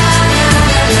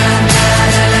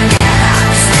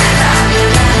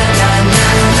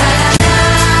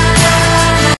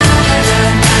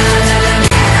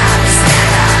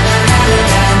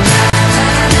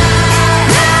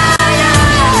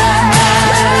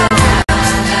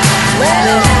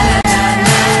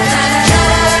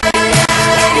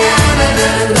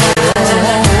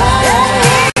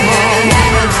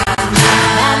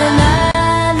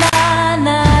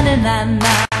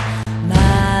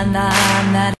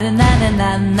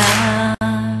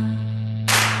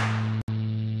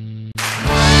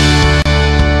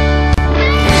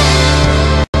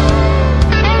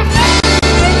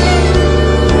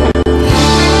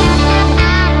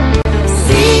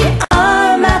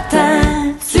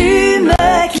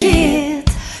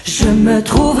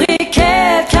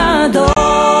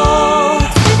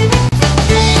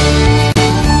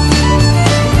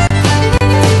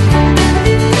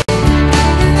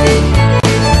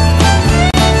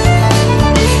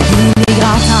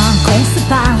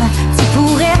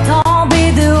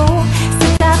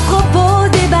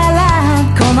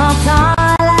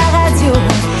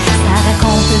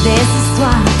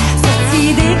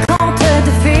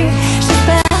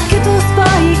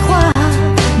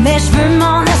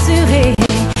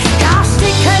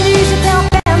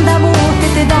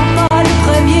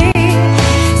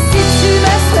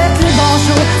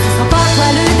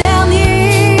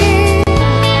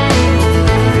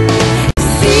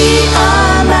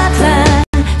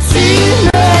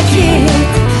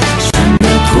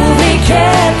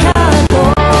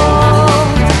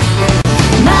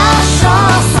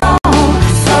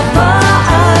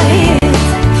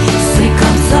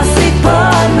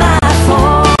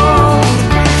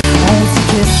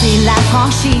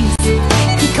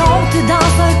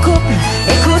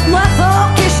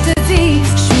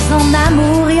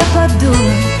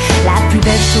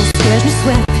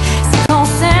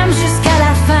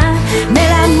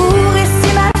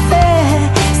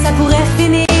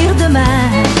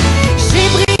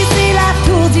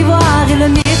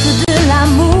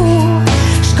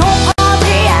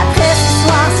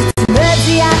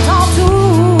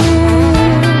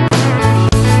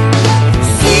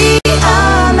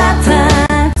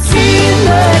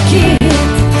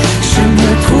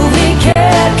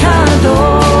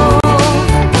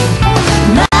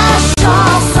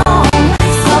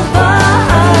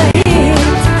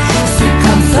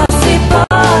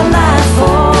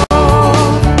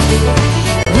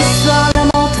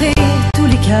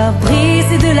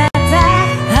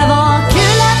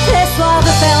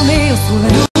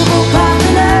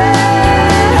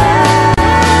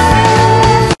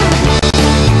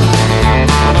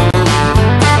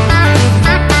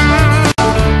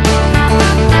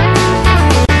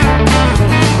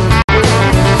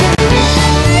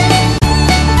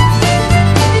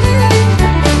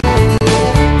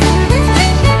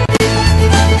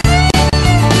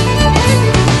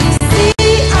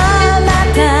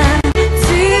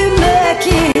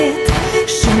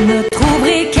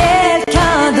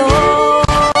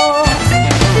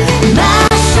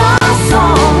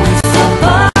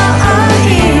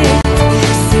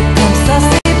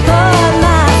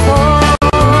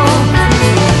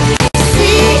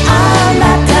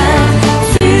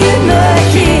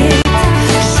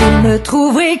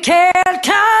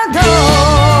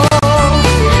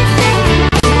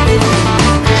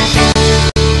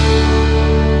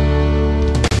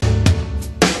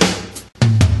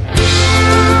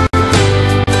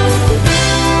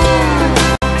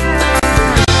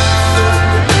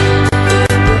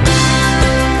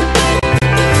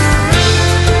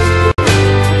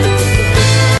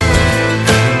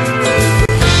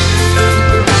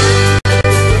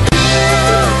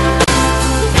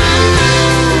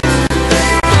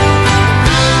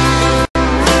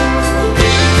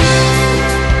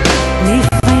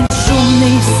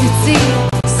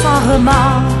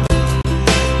 mort,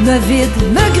 me vide,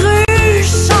 me gruge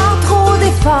sans trop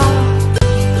d'efforts.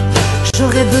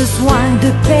 J'aurais besoin de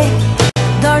paix,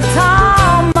 d'un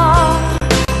temps mort,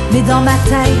 mais dans ma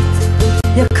tête,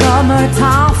 y'a comme un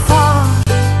temps fort.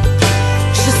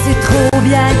 Je sais trop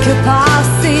bien que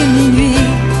passé minuit,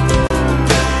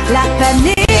 la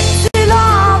panique du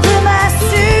lendemain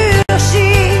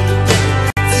surgit.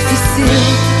 Difficile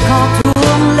quand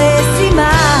tournent les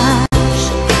images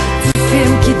du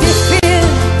film qui défile,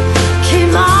 qui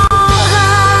m'enrage.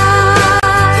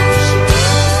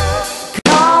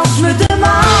 Quand je me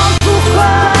demande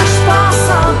pourquoi je pense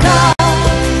encore,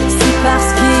 c'est parce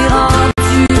qu'il est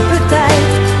rendu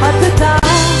peut-être un peu tard.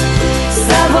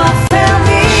 Savoir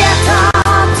fermer à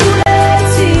temps tous les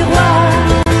tiroirs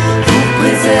pour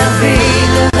préserver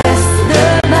le reste de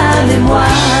ma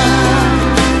mémoire.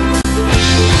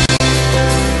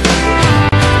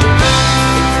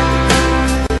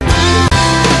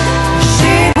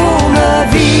 J'ai beau me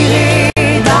virer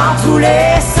dans tous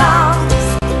les sens,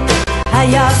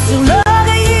 ailleurs sur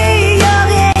l'oreiller y'a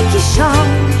rien qui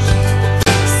change.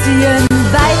 S'il y a une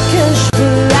bête que je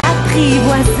veux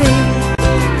apprivoiser,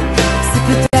 c'est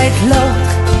peut-être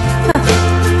l'autre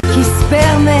qui se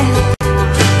permet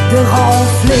de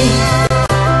ronfler.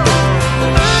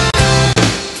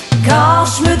 Quand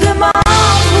je me demande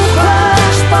pourquoi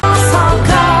je pense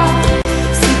encore,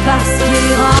 c'est parce qu'il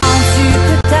est rendu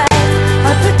peut-être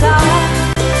un peu tard.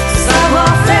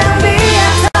 Savoir fermer à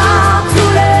temps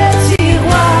tous les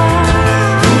tiroirs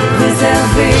pour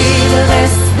préserver le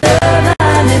reste de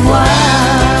ma mémoire.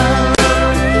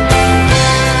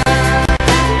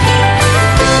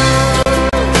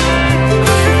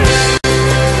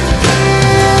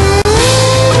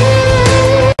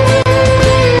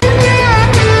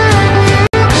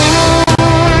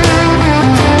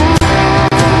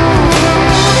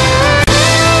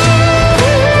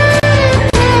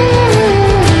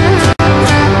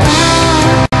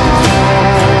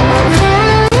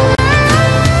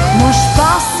 Moi je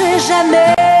pensais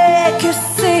jamais que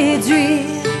séduire,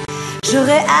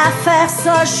 j'aurais à faire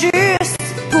ça juste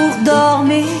pour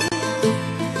dormir.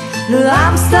 Le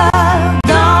hamster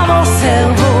dans mon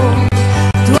cerveau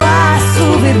doit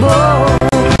sauver beau.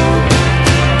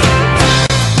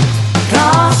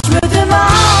 Quand je me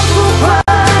demande pourquoi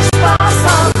je pense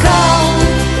encore,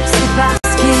 c'est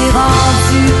parce qu'il est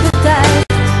rendu peut-être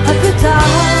un peu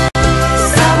tard.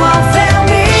 Savoir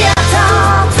fermer à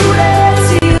temps tous les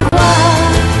tiroirs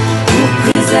pour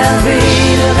préserver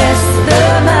le reste de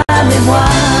ma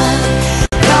mémoire.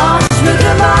 Quand je me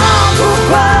demande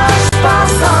pourquoi je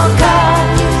pense encore,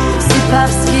 c'est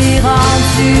parce qu'il est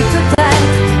rendu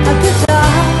peut-être un peu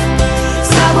tard.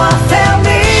 Savoir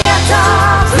fermer à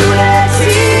temps tous les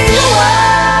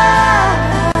tiroirs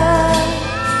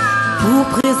pour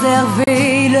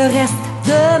préserver le reste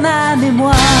de ma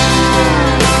mémoire.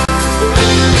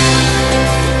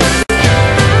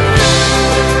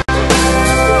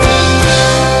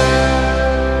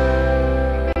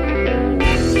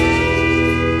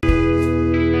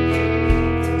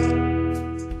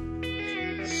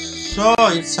 So,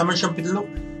 jetzt haben wir schon ein bisschen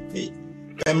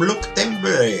beim Look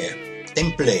Temple.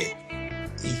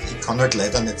 Ich kann halt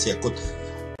leider nicht sehr gut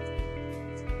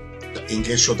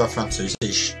Englisch oder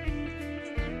Französisch,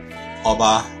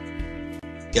 aber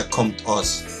der kommt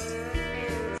aus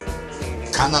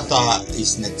Kanada,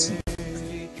 ist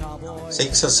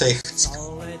 1966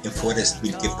 in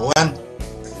Forestville geboren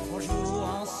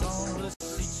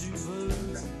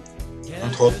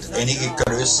und hat einige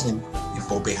Größen im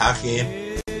Bobby Hache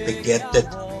begleitet.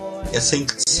 Er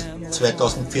singt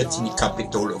 2014 im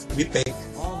Capitol of Quebec.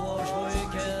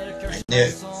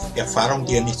 Eine Erfahrung,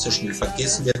 die er nicht so schnell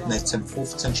vergessen wird.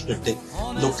 1915 stellte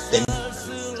Luc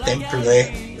Temple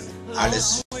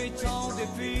alles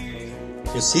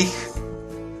für sich.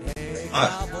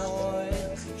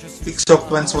 Wie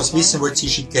gesagt, wenn ihr was wissen wollt,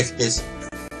 ich schicke euch das.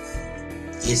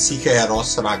 Er ist sicher ein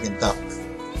herausragender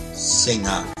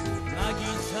Sänger.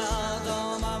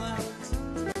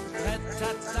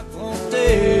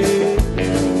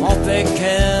 On fait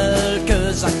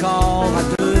quelques accords à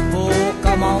deux pour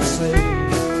commencer.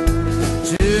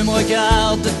 Tu me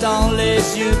regardes dans les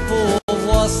yeux pour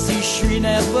voir si je suis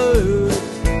nerveux.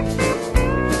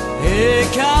 Et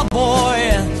cowboy,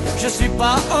 je suis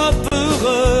pas un peu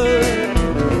heureux.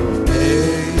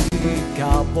 Hey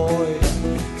cowboy,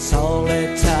 sors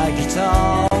ta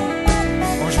guitare.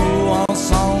 On joue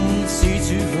ensemble si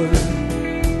tu veux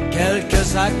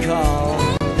quelques accords.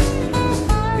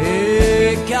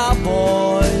 Et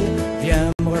cowboy,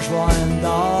 viens me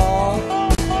rejoindre.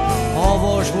 On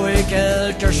va jouer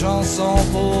quelques chansons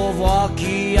pour voir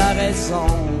qui a raison.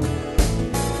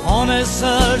 On On est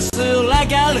seul sur la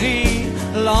galerie,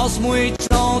 lance-moi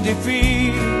ton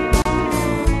défi.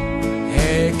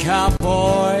 Hey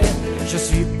cowboy, je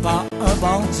suis pas un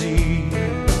bandit.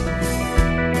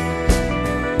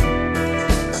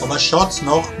 Aber schaut's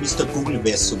nach, Mr. Google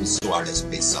weiß sowieso alles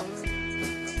besser.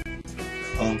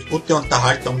 Und gute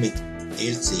Unterhaltung mit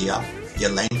LCR, ihr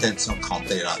Landens- und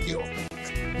Country-Radio.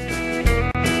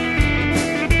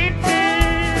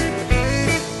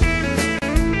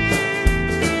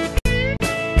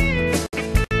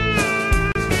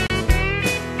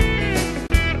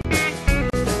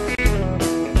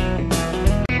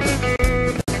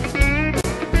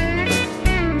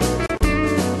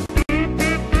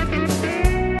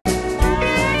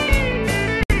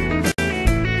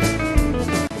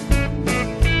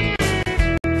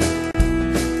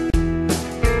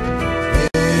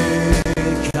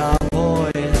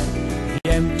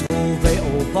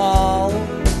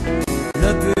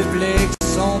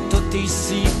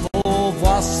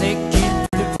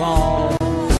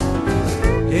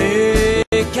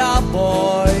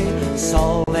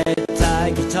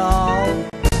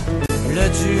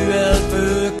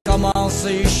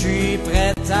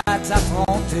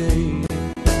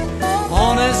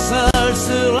 On est seul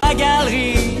sur la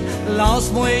galerie,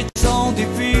 lance-moi ton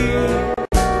défi.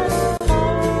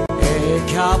 Hey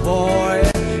cowboy,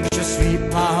 je suis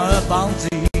pas un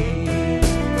bandit.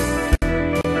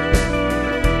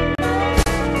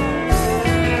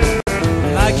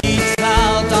 La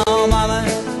guitare dans ma main,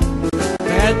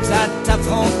 prête à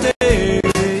t'affronter.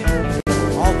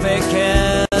 On fait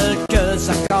quelques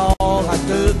accords à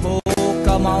deux pour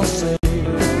commencer.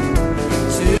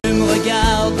 Tu me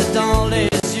regardes dans les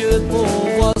yeux pour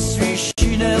voir si je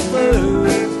suis nerveux.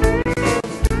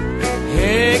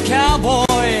 Hey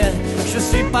cowboy, je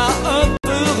suis pas un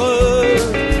peu heureux.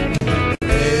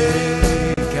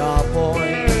 Hey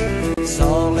cowboy,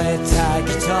 sors ta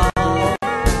guitare.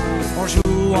 On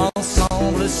joue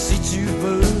ensemble si tu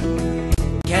veux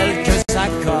quelques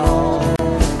accords.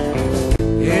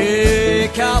 Hey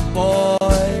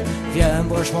cowboy, viens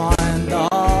me rejoindre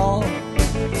dehors.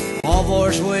 On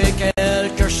va jouer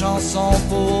quelques chansons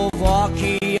pour voir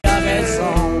qui a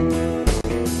raison.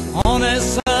 On est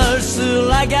seul sur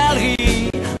la galerie,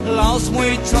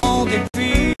 lance-moi ton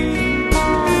défi.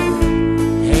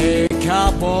 Hey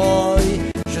cowboy,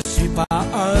 je suis pas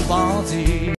un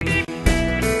bandit.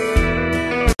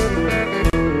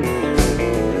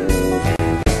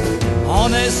 On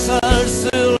est seul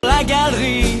sur la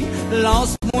galerie,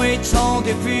 lance-moi ton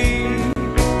défi.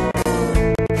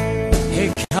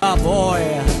 Hey cowboy,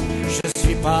 je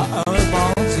suis pas un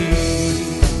bandit.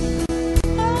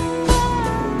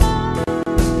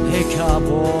 Hey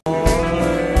cowboy.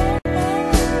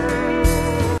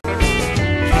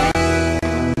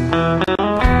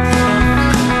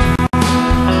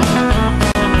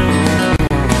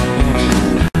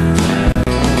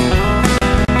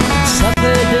 Ça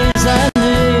fait des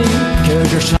années que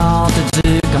je chante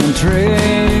du country.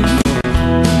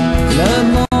 Le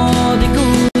monde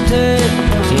écoutait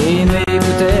et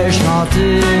m'écoutait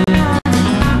chanter.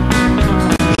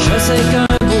 Je sais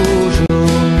qu'un beau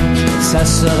jour, ça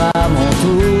sera mon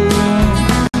tour.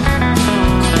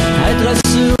 Être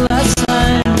sur la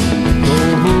scène, pour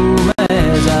vous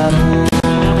mes amours.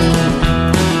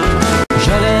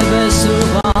 Je rêvais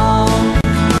souvent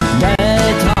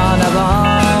d'être en avant,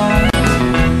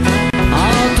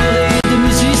 entouré de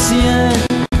musiciens,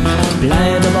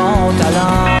 plein de bon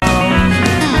talent.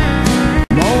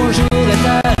 Mon jour est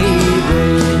arrivé,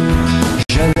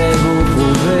 je vais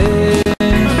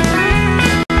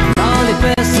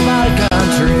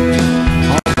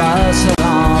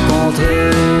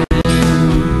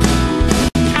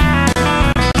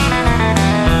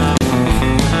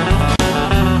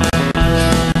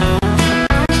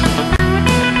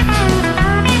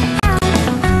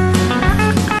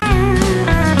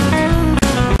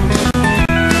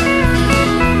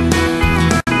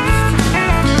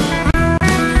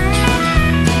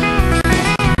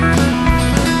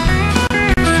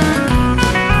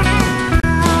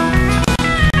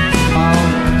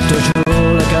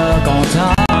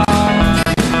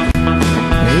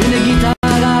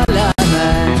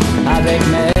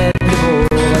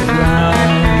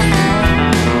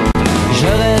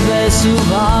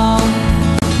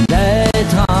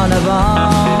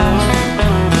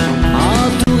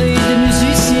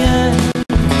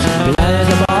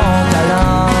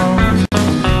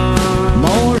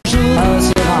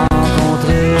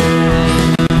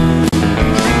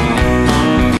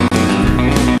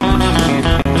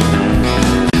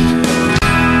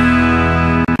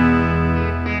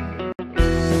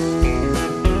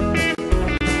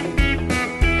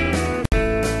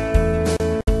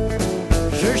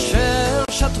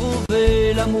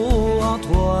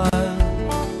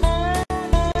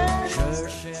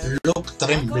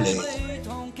trembler.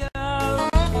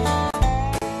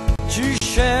 Tu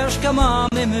cherches comment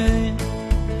m'aimer,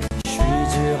 je suis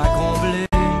dur à combler.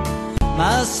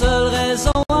 Ma seule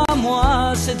raison à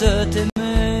moi, c'est de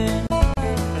t'aimer.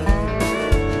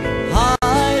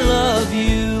 I love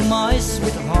you, my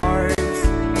sweetheart.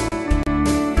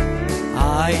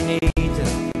 I need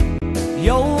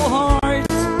your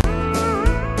heart.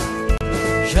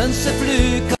 Je ne sais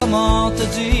plus comment te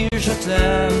dire je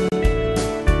t'aime.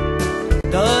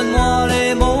 Donne-moi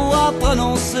les mots à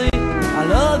prononcer. I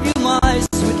love you, my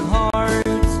sweetheart.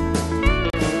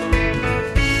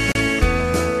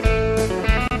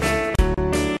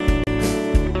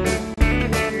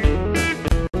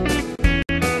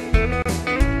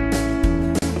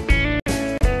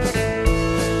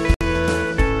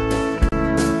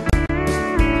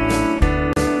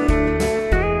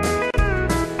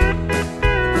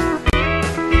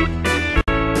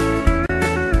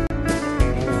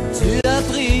 Tu as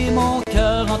pris mon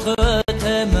cœur entre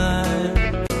tes mains.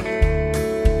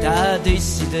 T'as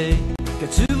décidé que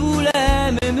tu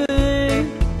voulais m'aimer.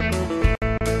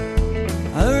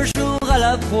 Un jour à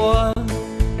la fois,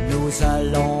 nous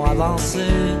allons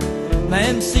avancer,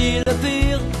 même si le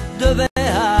pire devait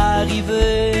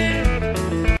arriver.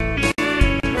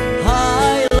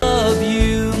 I love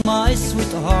you, my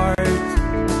sweetheart.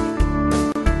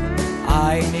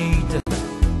 I need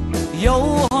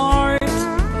your heart.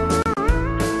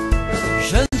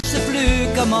 Je ne sais plus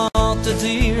comment te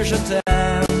dire je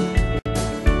t'aime.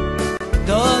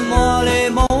 Donne-moi les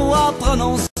mots à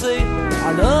prononcer.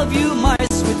 I love you, my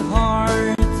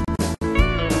sweetheart.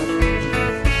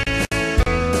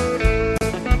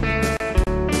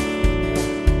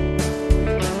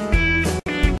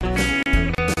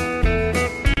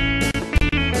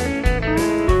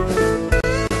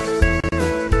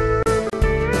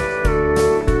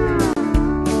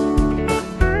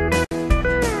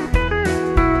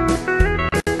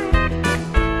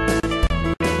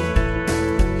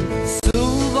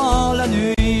 Souvent la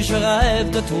nuit je rêve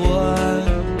de toi.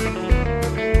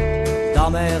 Dans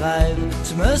mes rêves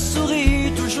tu me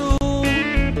souris toujours.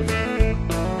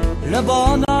 Le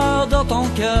bonheur dans ton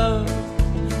cœur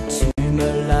tu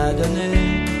me l'as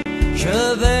donné.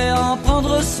 Je vais en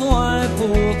prendre soin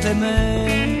pour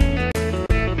t'aimer.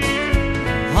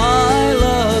 I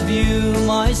love you,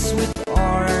 my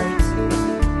sweetheart.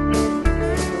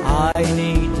 I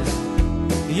need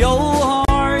your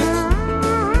heart.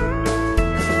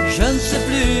 Je ne sais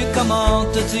plus comment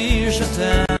te dire je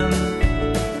t'aime.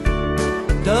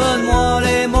 Donne-moi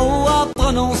les mots à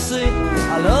prononcer.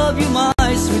 I love you,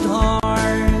 my sweetheart.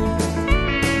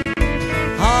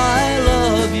 I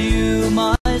love you,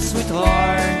 my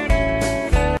sweetheart.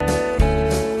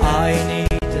 I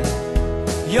need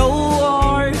your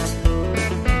heart.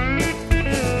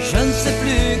 Je ne sais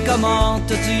plus comment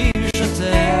te dire je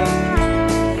t'aime.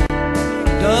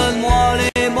 Donne-moi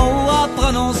les mots à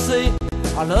prononcer.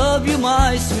 I love you,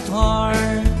 my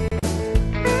sweetheart.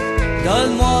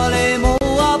 Donne-moi les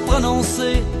mots à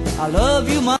prononcer. I love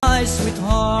you, my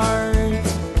sweetheart.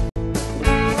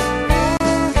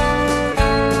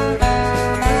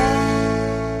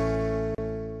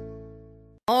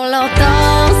 On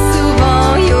l'entend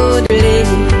souvent yodeler.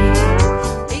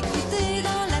 Écoutez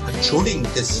dans la Entschuldigung,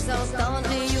 das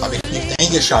habe ich nicht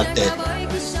eingeschaltet.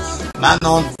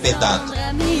 Manon Petat.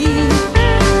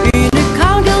 Une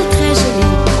cowgirl très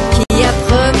jolie qui a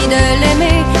promis de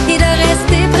l'aimer et de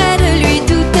rester près de lui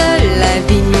toute la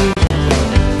vie.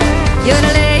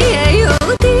 Yodelay, hey,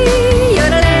 yodi,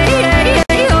 yodelay, hey,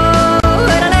 hey, oh,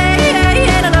 yodelay, hey,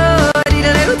 hey, no,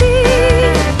 yodelay, yodi.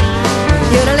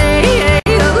 Yodelay, hey,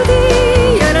 yodi,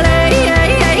 yodelay,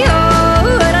 hey, hey, oh,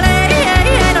 yodelay, hey,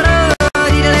 hey, no,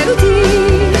 yodelay, yodi.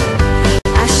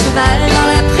 À cheval dans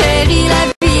la prairie, la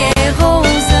vie est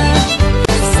rose.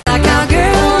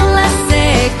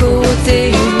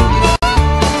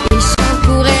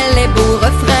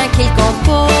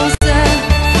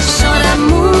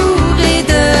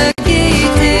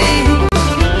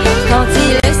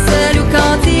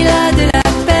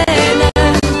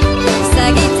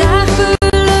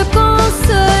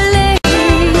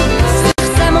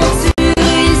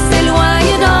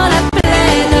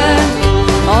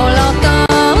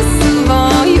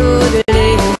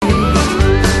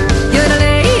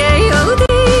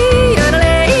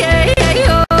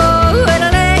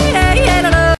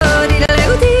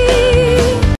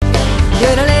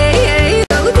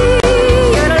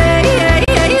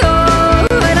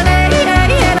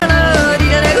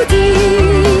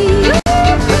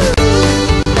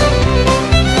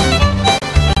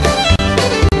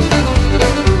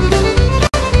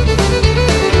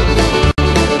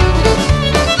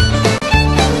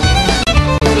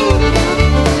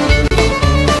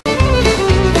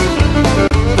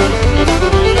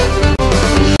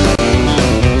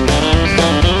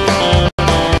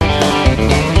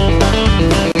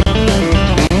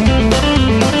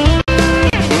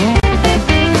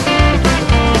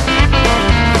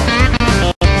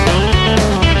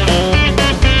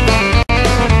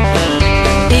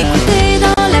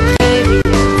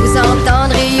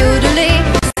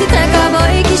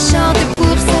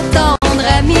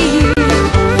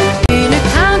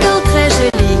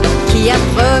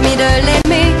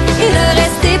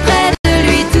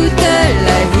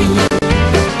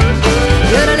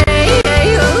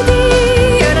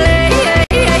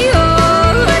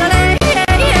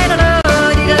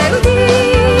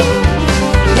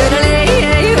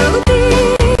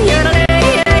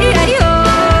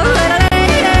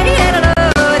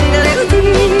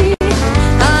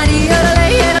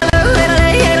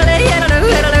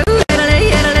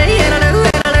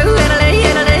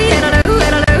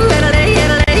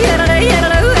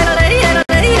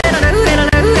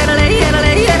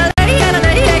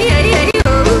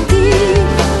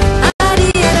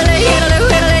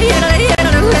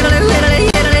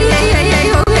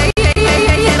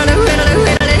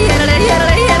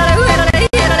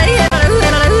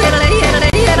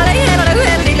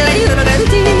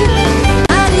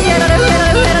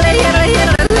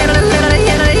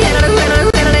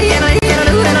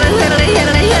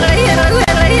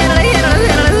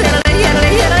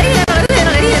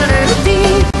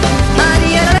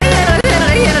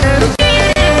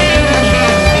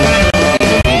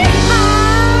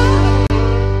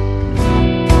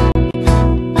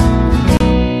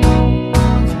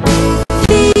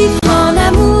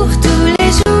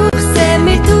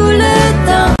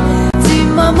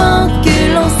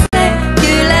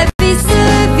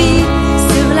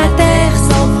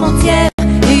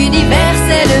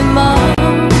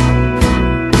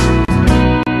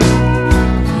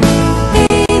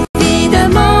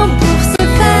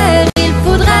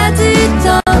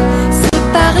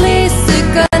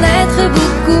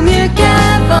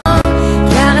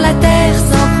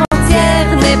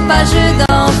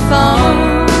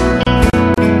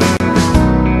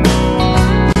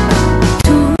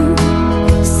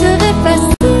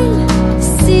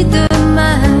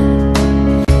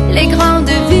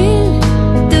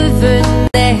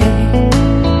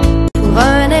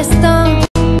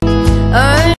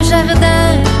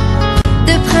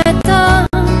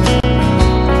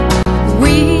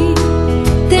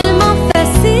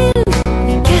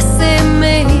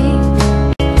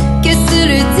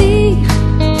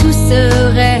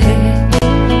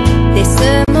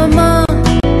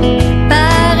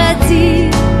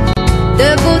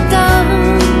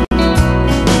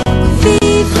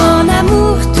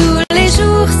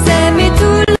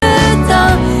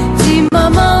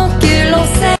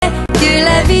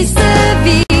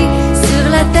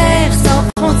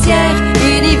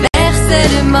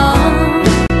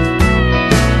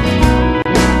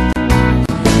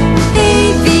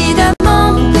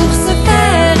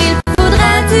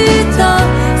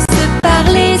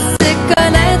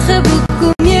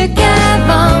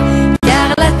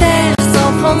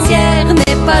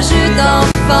 pas jeu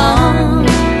d'enfant.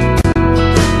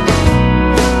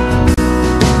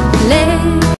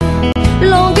 Les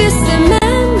longues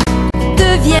semaines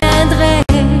deviendraient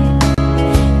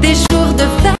des jours de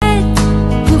fête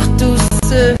pour tous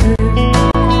ceux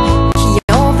qui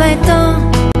ont 20 ans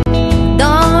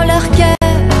dans leur cœur,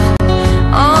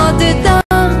 en dedans,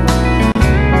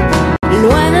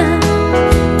 loin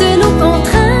de nos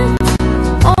contraintes,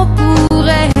 on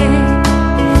pourrait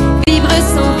vivre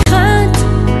sans crainte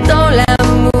dans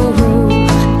l'amour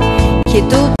qui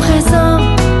est au présent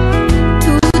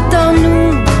tout en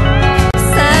nous.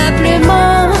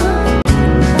 Simplement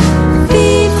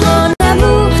vivre en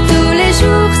amour tous les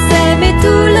jours, s'aimer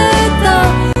tout le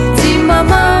temps, du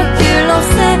moment que l'on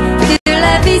sait que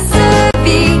la vie se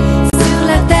vit sur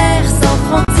la terre sans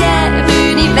frontières,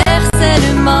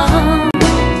 universellement.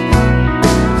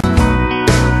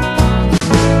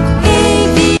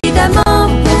 Évidemment,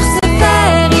 pour ce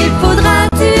faire, il faudra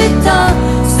du temps,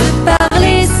 se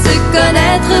parler, se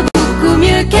connaître beaucoup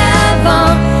mieux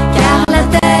qu'avant, car la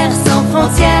terre sans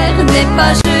frontières n'est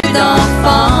pas jeu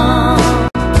d'enfant.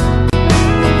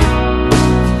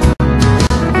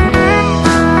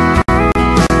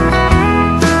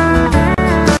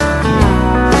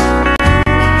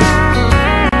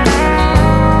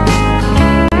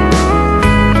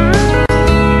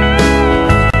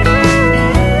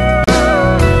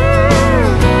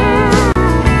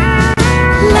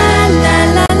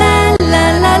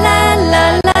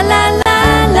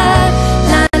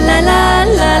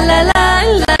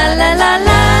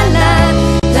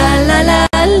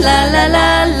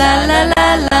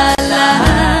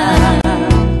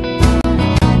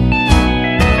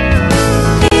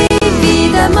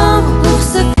 Évidemment, pour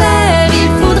ce faire, il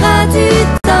faudra du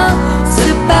temps, se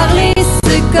parler,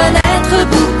 se connaître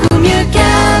beaucoup mieux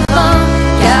qu'avant,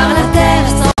 car la terre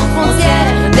sans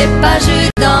frontières n'est pas jeu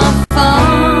d'enfant.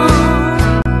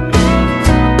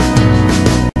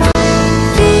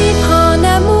 Vivre en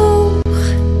amour.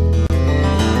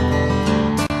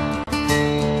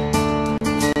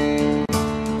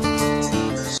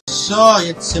 So,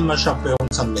 jetzt sind wir schon bei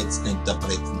unserem letzten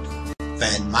Interpreten,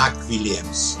 bei Mark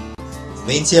Williams.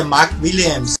 Wenn ihr Mark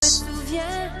Williams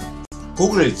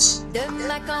googelt,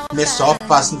 müsst ihr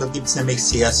aufpassen, da gibt es nämlich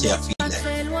sehr, sehr viele.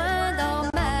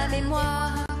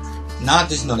 Nein,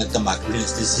 das ist noch nicht der Mark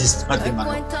Williams, das ist noch immer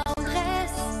noch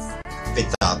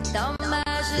Petard.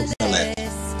 Tut mir leid.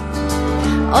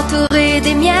 Entouré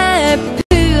des miens,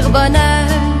 pur bonheur.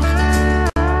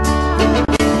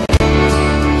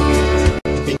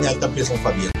 Ich bin halt ein bisschen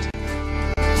verwirrt.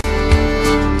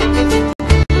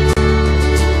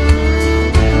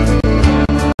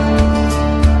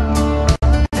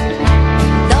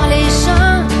 Dans les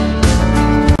champs,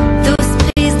 douce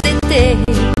brise d'été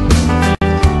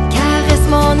caresse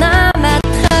mon âme à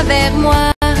travers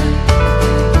moi.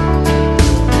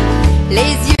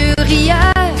 Les yeux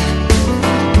rieurs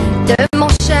de mon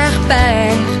cher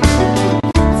père,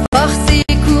 force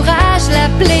et courage, la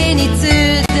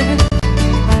plénitude.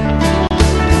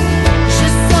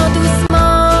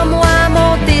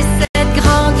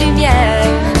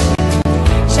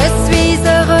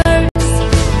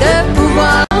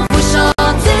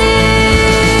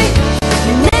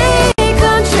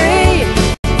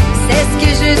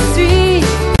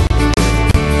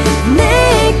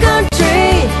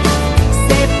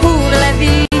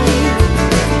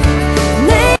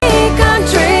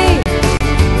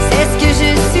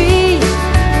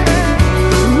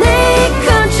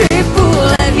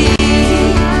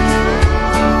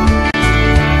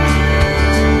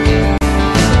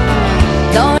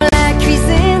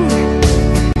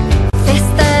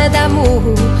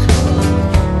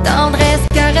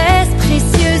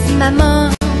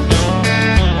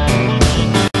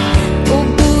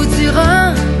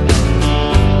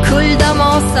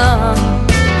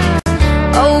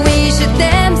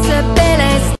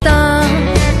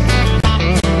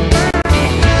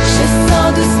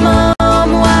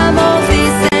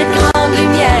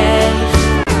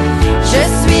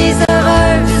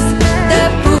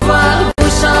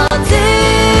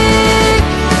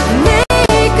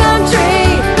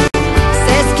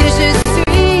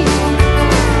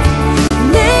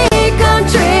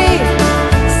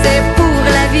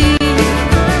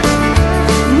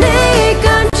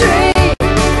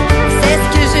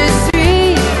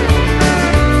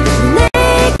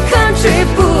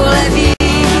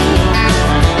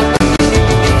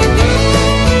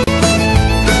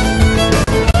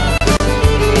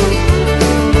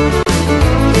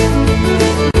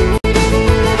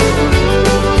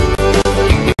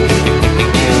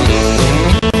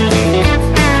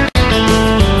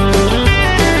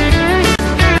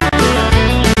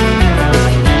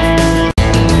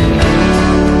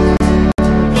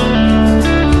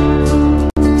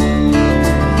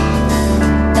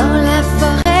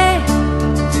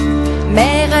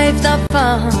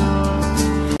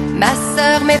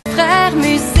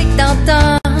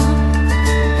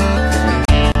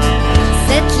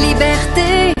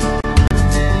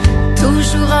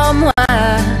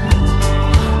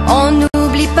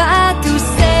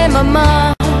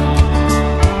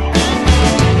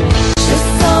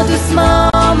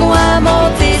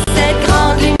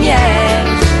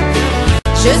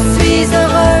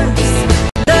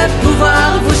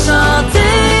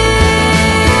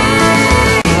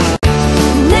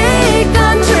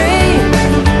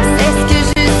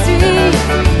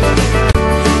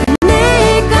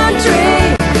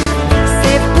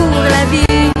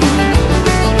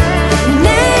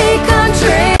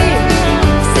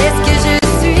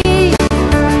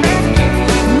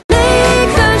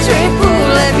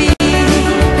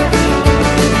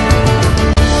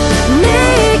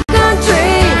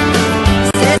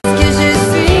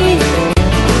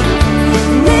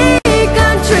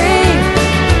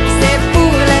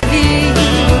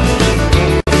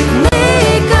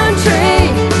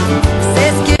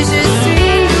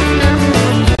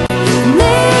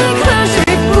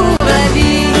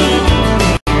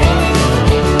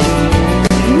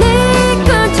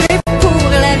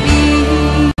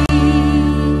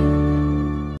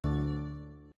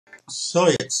 So,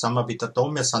 jetzt sind wir wieder da.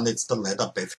 Wir sind jetzt da leider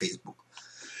bei Facebook.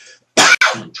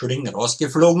 Entschuldigung,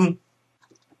 rausgeflogen.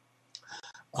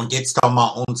 Und jetzt haben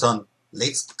wir unseren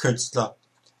letzten Künstler,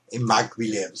 im Mark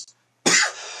Williams.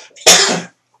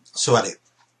 Sorry.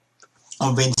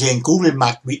 Und wenn ihr in Google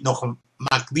nach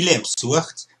Mark Williams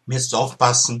sucht, müsst ihr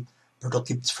aufpassen, weil da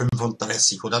gibt es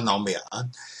 35 oder noch mehr.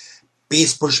 Ein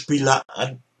Baseballspieler,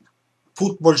 ein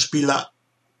Footballspieler,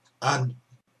 ein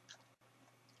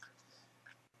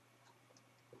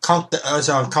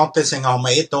Countersänger haben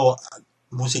wir da,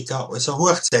 Musiker, also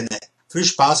hört seine. Viel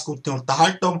Spaß, gute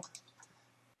Unterhaltung.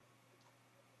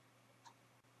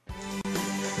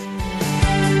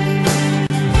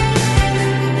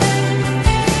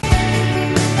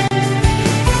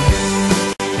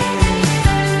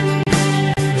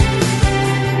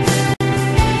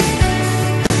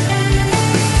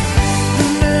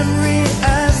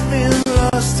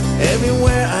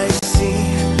 Everywhere I see,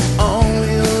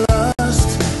 only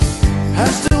lust.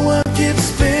 As the world keeps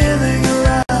spinning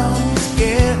around, it's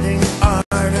getting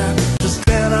harder to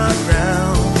stand our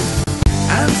ground.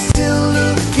 I'm still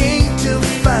looking to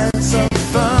find some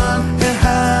fun and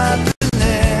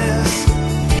happiness,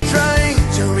 trying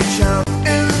to reach out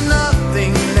and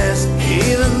nothing less,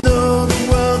 even though the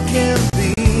world can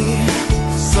be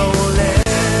so less.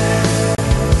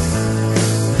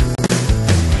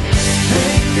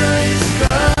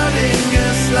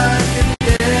 Like a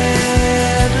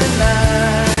deadly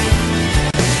night.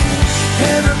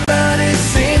 Everybody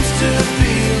seems to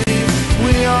believe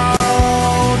we are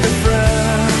all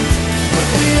different, but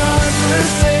we are the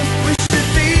same. We should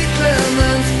be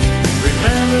clement.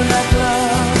 Remember that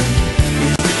love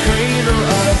is the cradle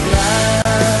of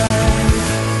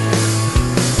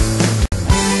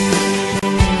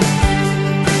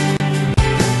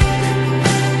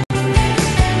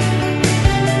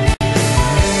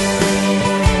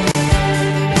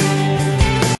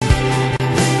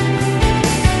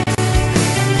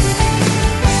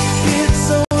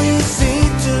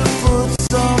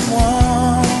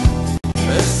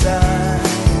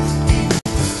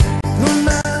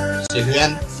Sie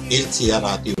hören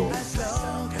LCR-Radio.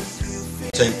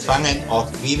 Zu empfangen auf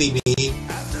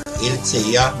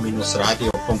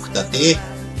www.lcr-radio.at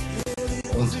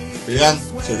und zu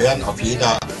hören auf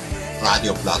jeder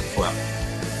Radioplattform.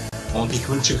 Und ich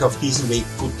wünsche euch auf diesem Weg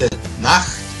gute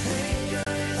Nacht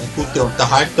und gute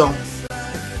Unterhaltung.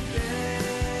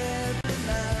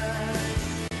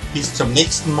 Bis zum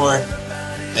nächsten Mal,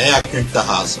 euer Günter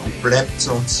Haas, und bleibt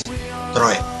uns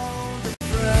treu.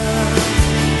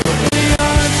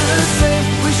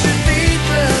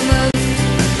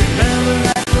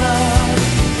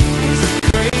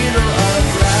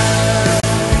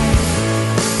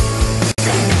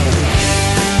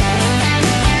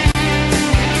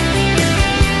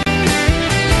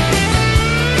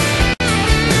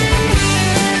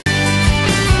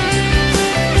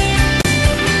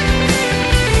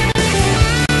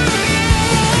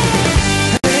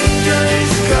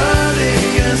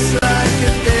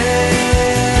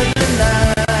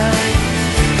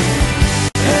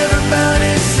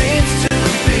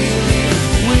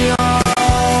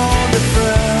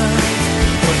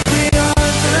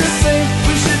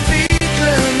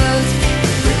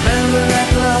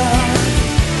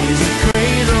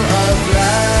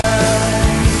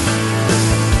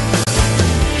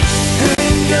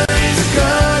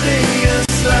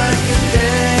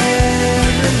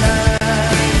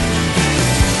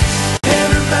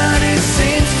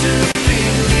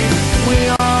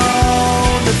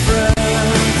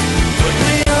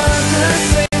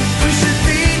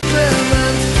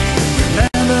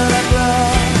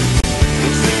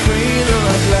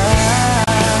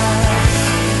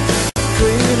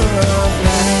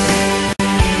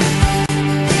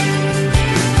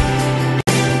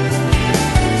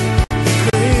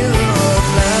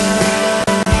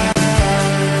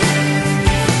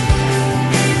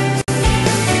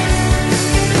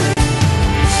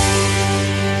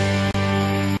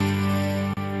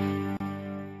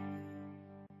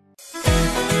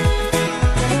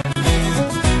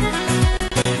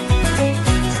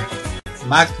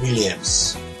 Mark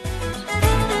Williams.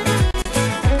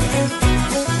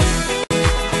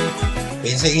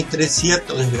 Wenn Sie interessiert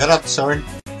oder Hörerzahlen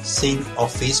sind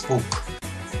auf Facebook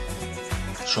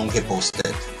schon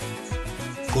gepostet.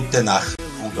 Gute Nacht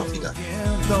und auf Wiedersehen.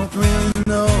 Don't really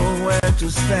know where to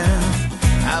stand.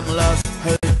 I'm lost,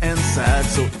 hurt and sad,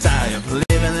 so tired of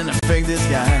living in a fake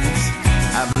disguise.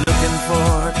 I'm looking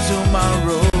for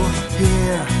tomorrow.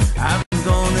 Here, I'm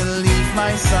gonna leave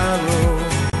my sorrow.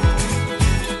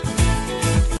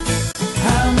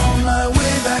 I'm on my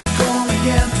way back home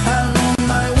again. I'm on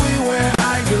my way where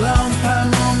I belong.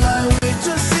 I'm on my way.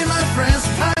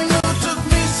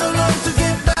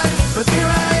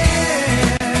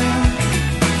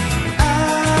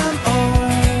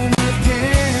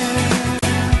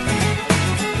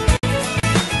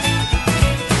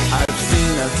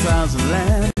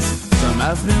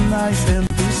 I've been nice and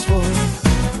peaceful.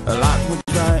 A lot was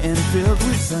dry and filled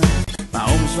with sun. My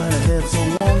home's right ahead, so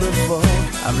wonderful.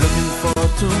 I'm looking for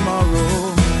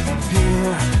tomorrow.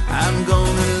 Here, I'm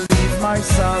gonna leave my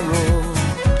sorrow.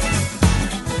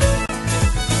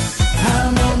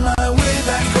 I'm on my way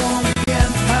back home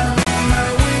again. I'm on my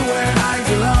way where I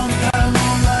belong. I'm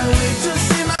on my way to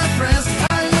see my friends.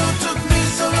 I know it took me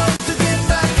so long to get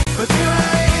back, but here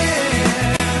I am.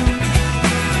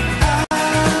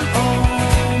 I'm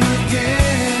home again.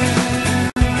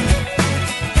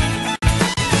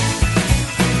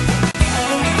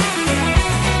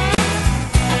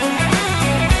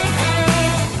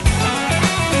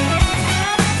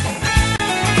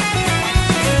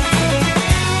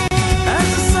 As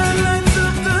the sun lights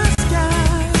up the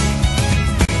sky,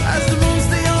 as the moon's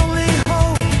the only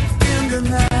hope in the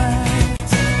night,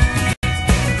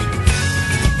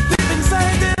 deep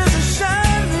inside there's a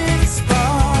shining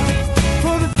spark.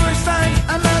 For the first time,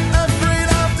 I'm not afraid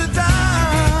of the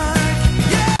dark.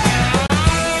 Yeah.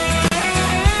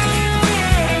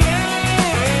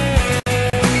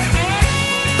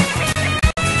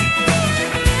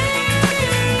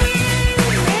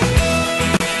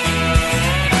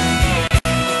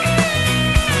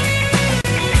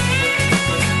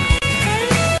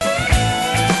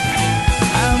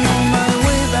 I'm on my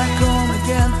way back home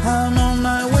again. I'm on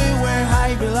my way where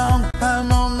I belong.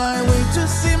 I'm on my way to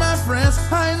see my friends.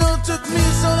 I know it took me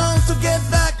so long to get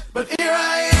back, but here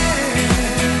I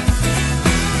am.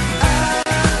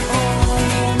 I'm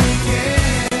home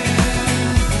again.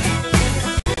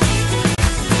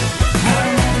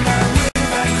 I'm on my way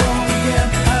back home again.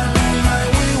 I'm on my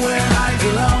way where I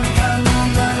belong. I'm on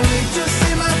my way to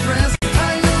see my friends.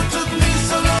 I know it took me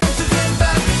so long to get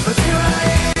back, but here I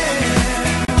am.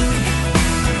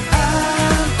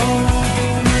 I'm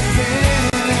home again.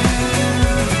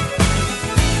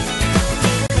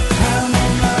 I'm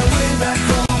on my way back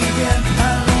home again.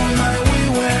 I'm on my way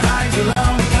where I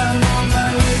belong. I'm on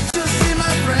my way to see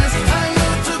my friends. I know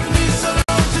it took me so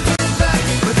long to get back,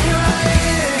 but here I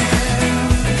am.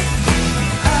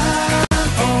 I'm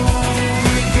home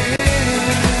again.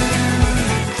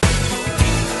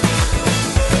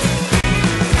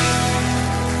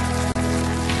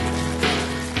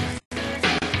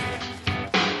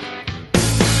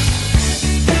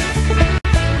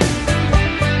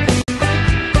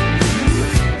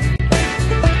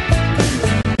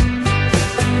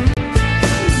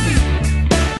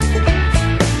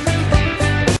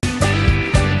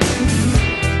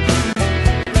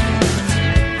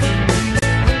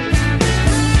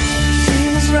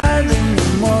 She's riding a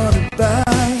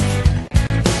motorbike,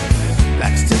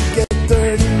 likes to get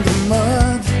dirt in the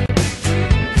mud.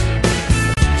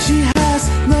 She has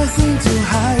nothing to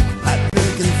hide, like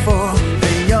looking for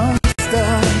a young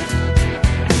stud.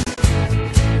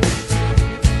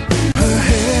 Her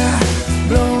hair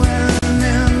blowing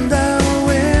in the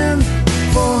wind.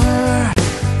 For her,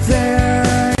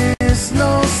 there is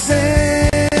no sin.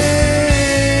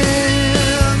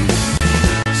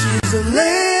 She's a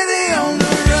lady on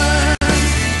the run.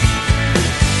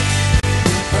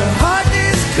 Her heart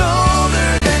is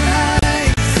colder than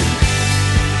ice,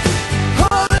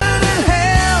 colder than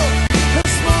hell, a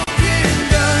smoking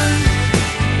gun.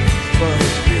 But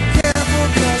be careful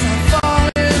 'cause I'm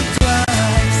falling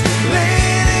twice.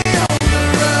 Lady on the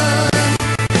run,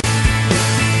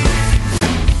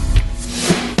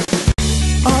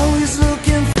 always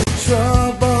looking for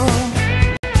trouble.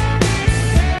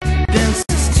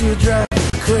 Dances to drive me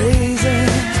crazy.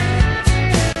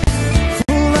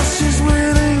 Fool us, she's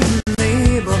willing and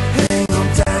able. Hang on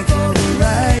tight for the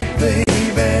ride,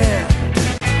 baby.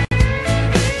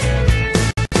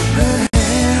 Her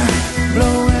hair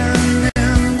blowing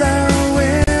in the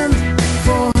wind.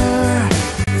 For her,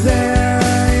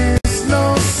 there is no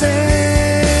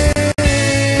sin.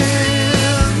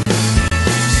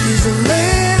 She's a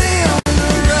lady on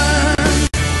the run.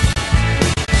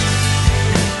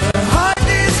 Her heart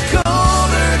is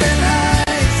colder than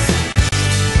ice,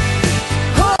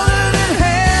 colder than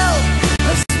hell,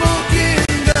 a smoking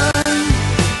gun.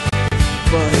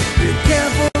 But be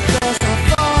careful 'cause I'm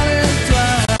falling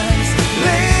twice.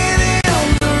 Lady on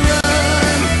the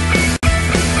run.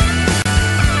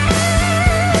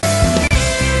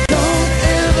 Don't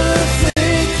ever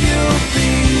think you'll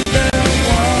be the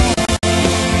one.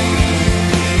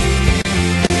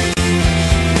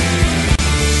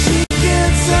 She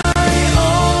gets high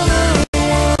on a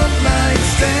one-night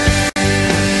stand.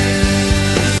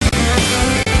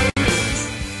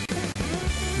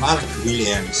 Mark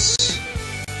Williams.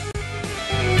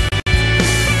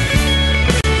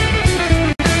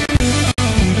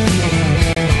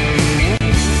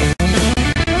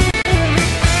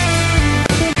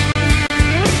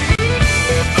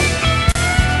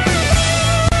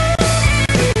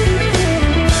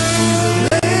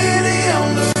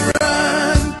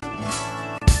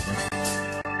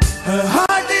 Her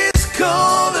heart is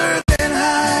colder than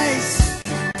ice,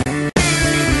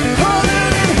 colder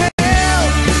than hell,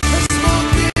 a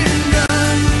smoking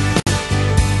gun.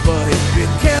 But if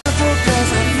you're careful,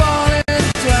 'cause I'm falling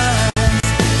twice,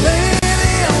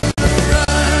 lady on the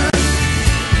run.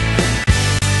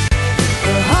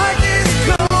 Her heart is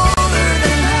colder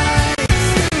than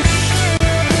ice,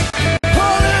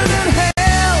 colder than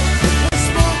hell, a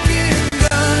smoking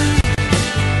gun.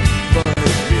 But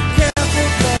if you're careful,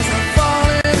 'cause I'm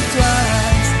falling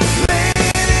twice,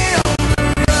 lady on the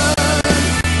run.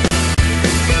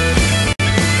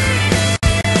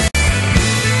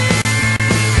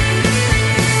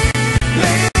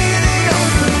 Lady on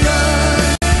the run.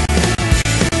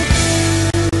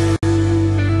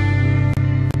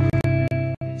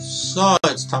 Så,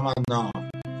 jetzt haben wir noch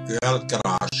Girl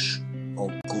Crush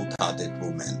und Good Hearted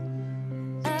Woman.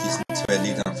 Mit diesen zwei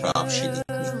Liedern verabschiede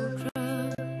ich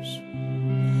mich.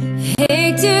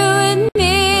 Hate to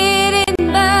admit it,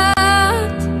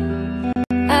 but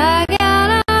I got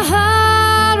a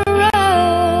heart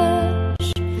rush.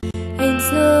 Ain't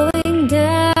slowing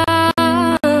down.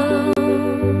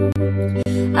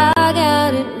 I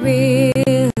got it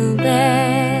real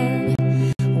bad.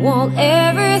 Want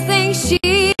everything she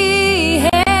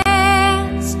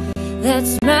has. That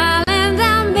smiling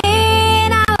that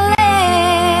made I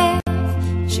laugh.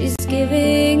 She's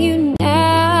giving you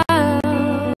now.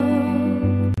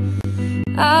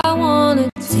 I wanna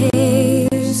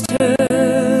taste her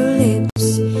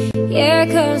lips, yeah,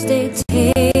 'cause they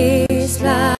taste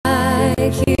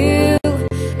like you.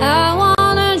 I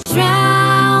wanna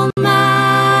drown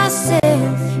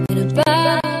myself in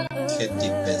a Kitty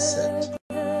Bassett.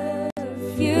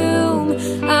 perfume.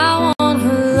 I want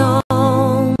her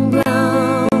long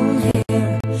brown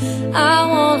hair. I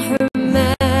want her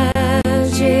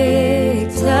magic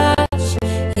touch,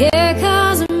 yeah,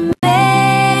 'cause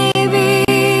maybe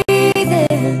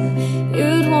then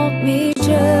you'd want me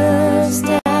just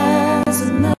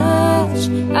as much.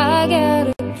 I got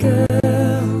a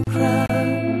girl crush.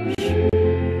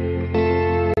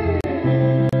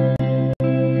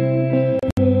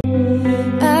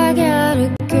 I got a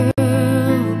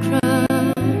girl crush.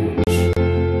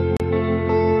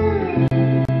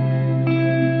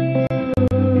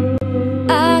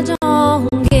 I don't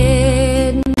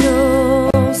get no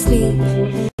sleep.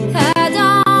 I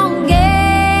don't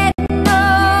get no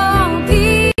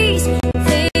peace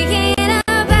thinking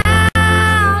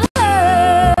about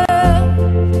her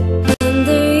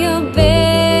under your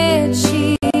bed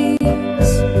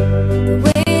sheets. The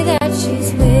way that she's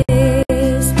whispering,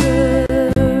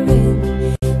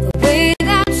 the way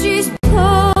that she's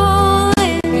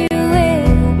pulling you in.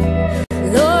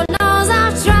 Lord knows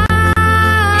I've tried.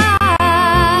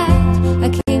 I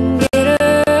can't get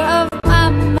her off my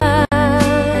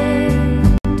mind.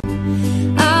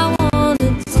 I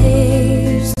wanna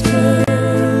taste her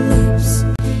lips,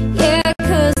 yeah,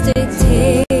 'cause they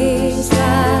taste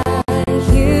like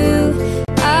you.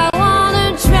 I wanna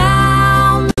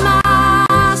drown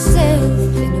myself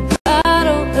in a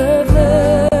bottle of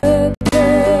her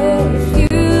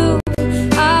perfume.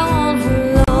 I want her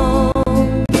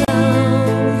long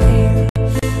brown hair.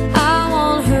 I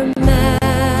want her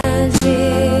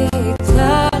magic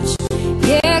touch,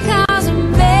 yeah, 'cause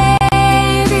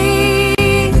maybe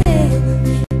then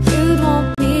you'd want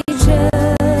me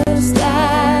just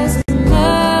as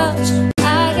much.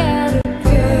 I got a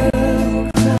girl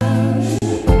crush.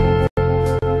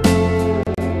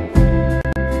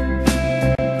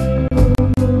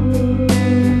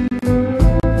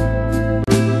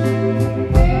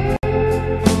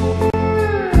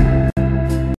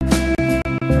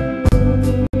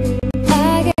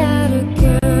 I got a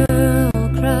girl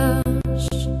crush.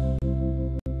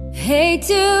 Hate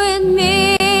to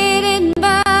admit it,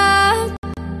 but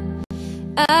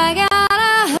I got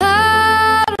a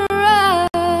heart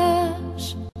rush.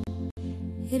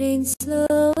 It ain't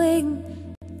slowing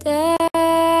down.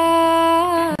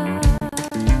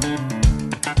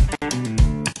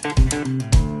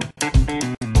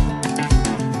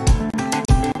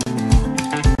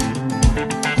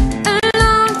 A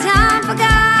long time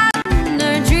forgotten,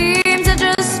 her dreams have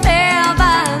just fell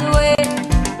by the way.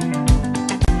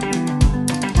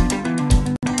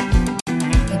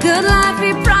 The good life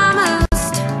we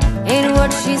promised ain't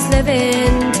what she's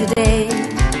living today.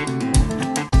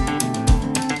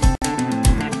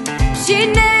 She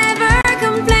never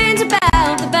complains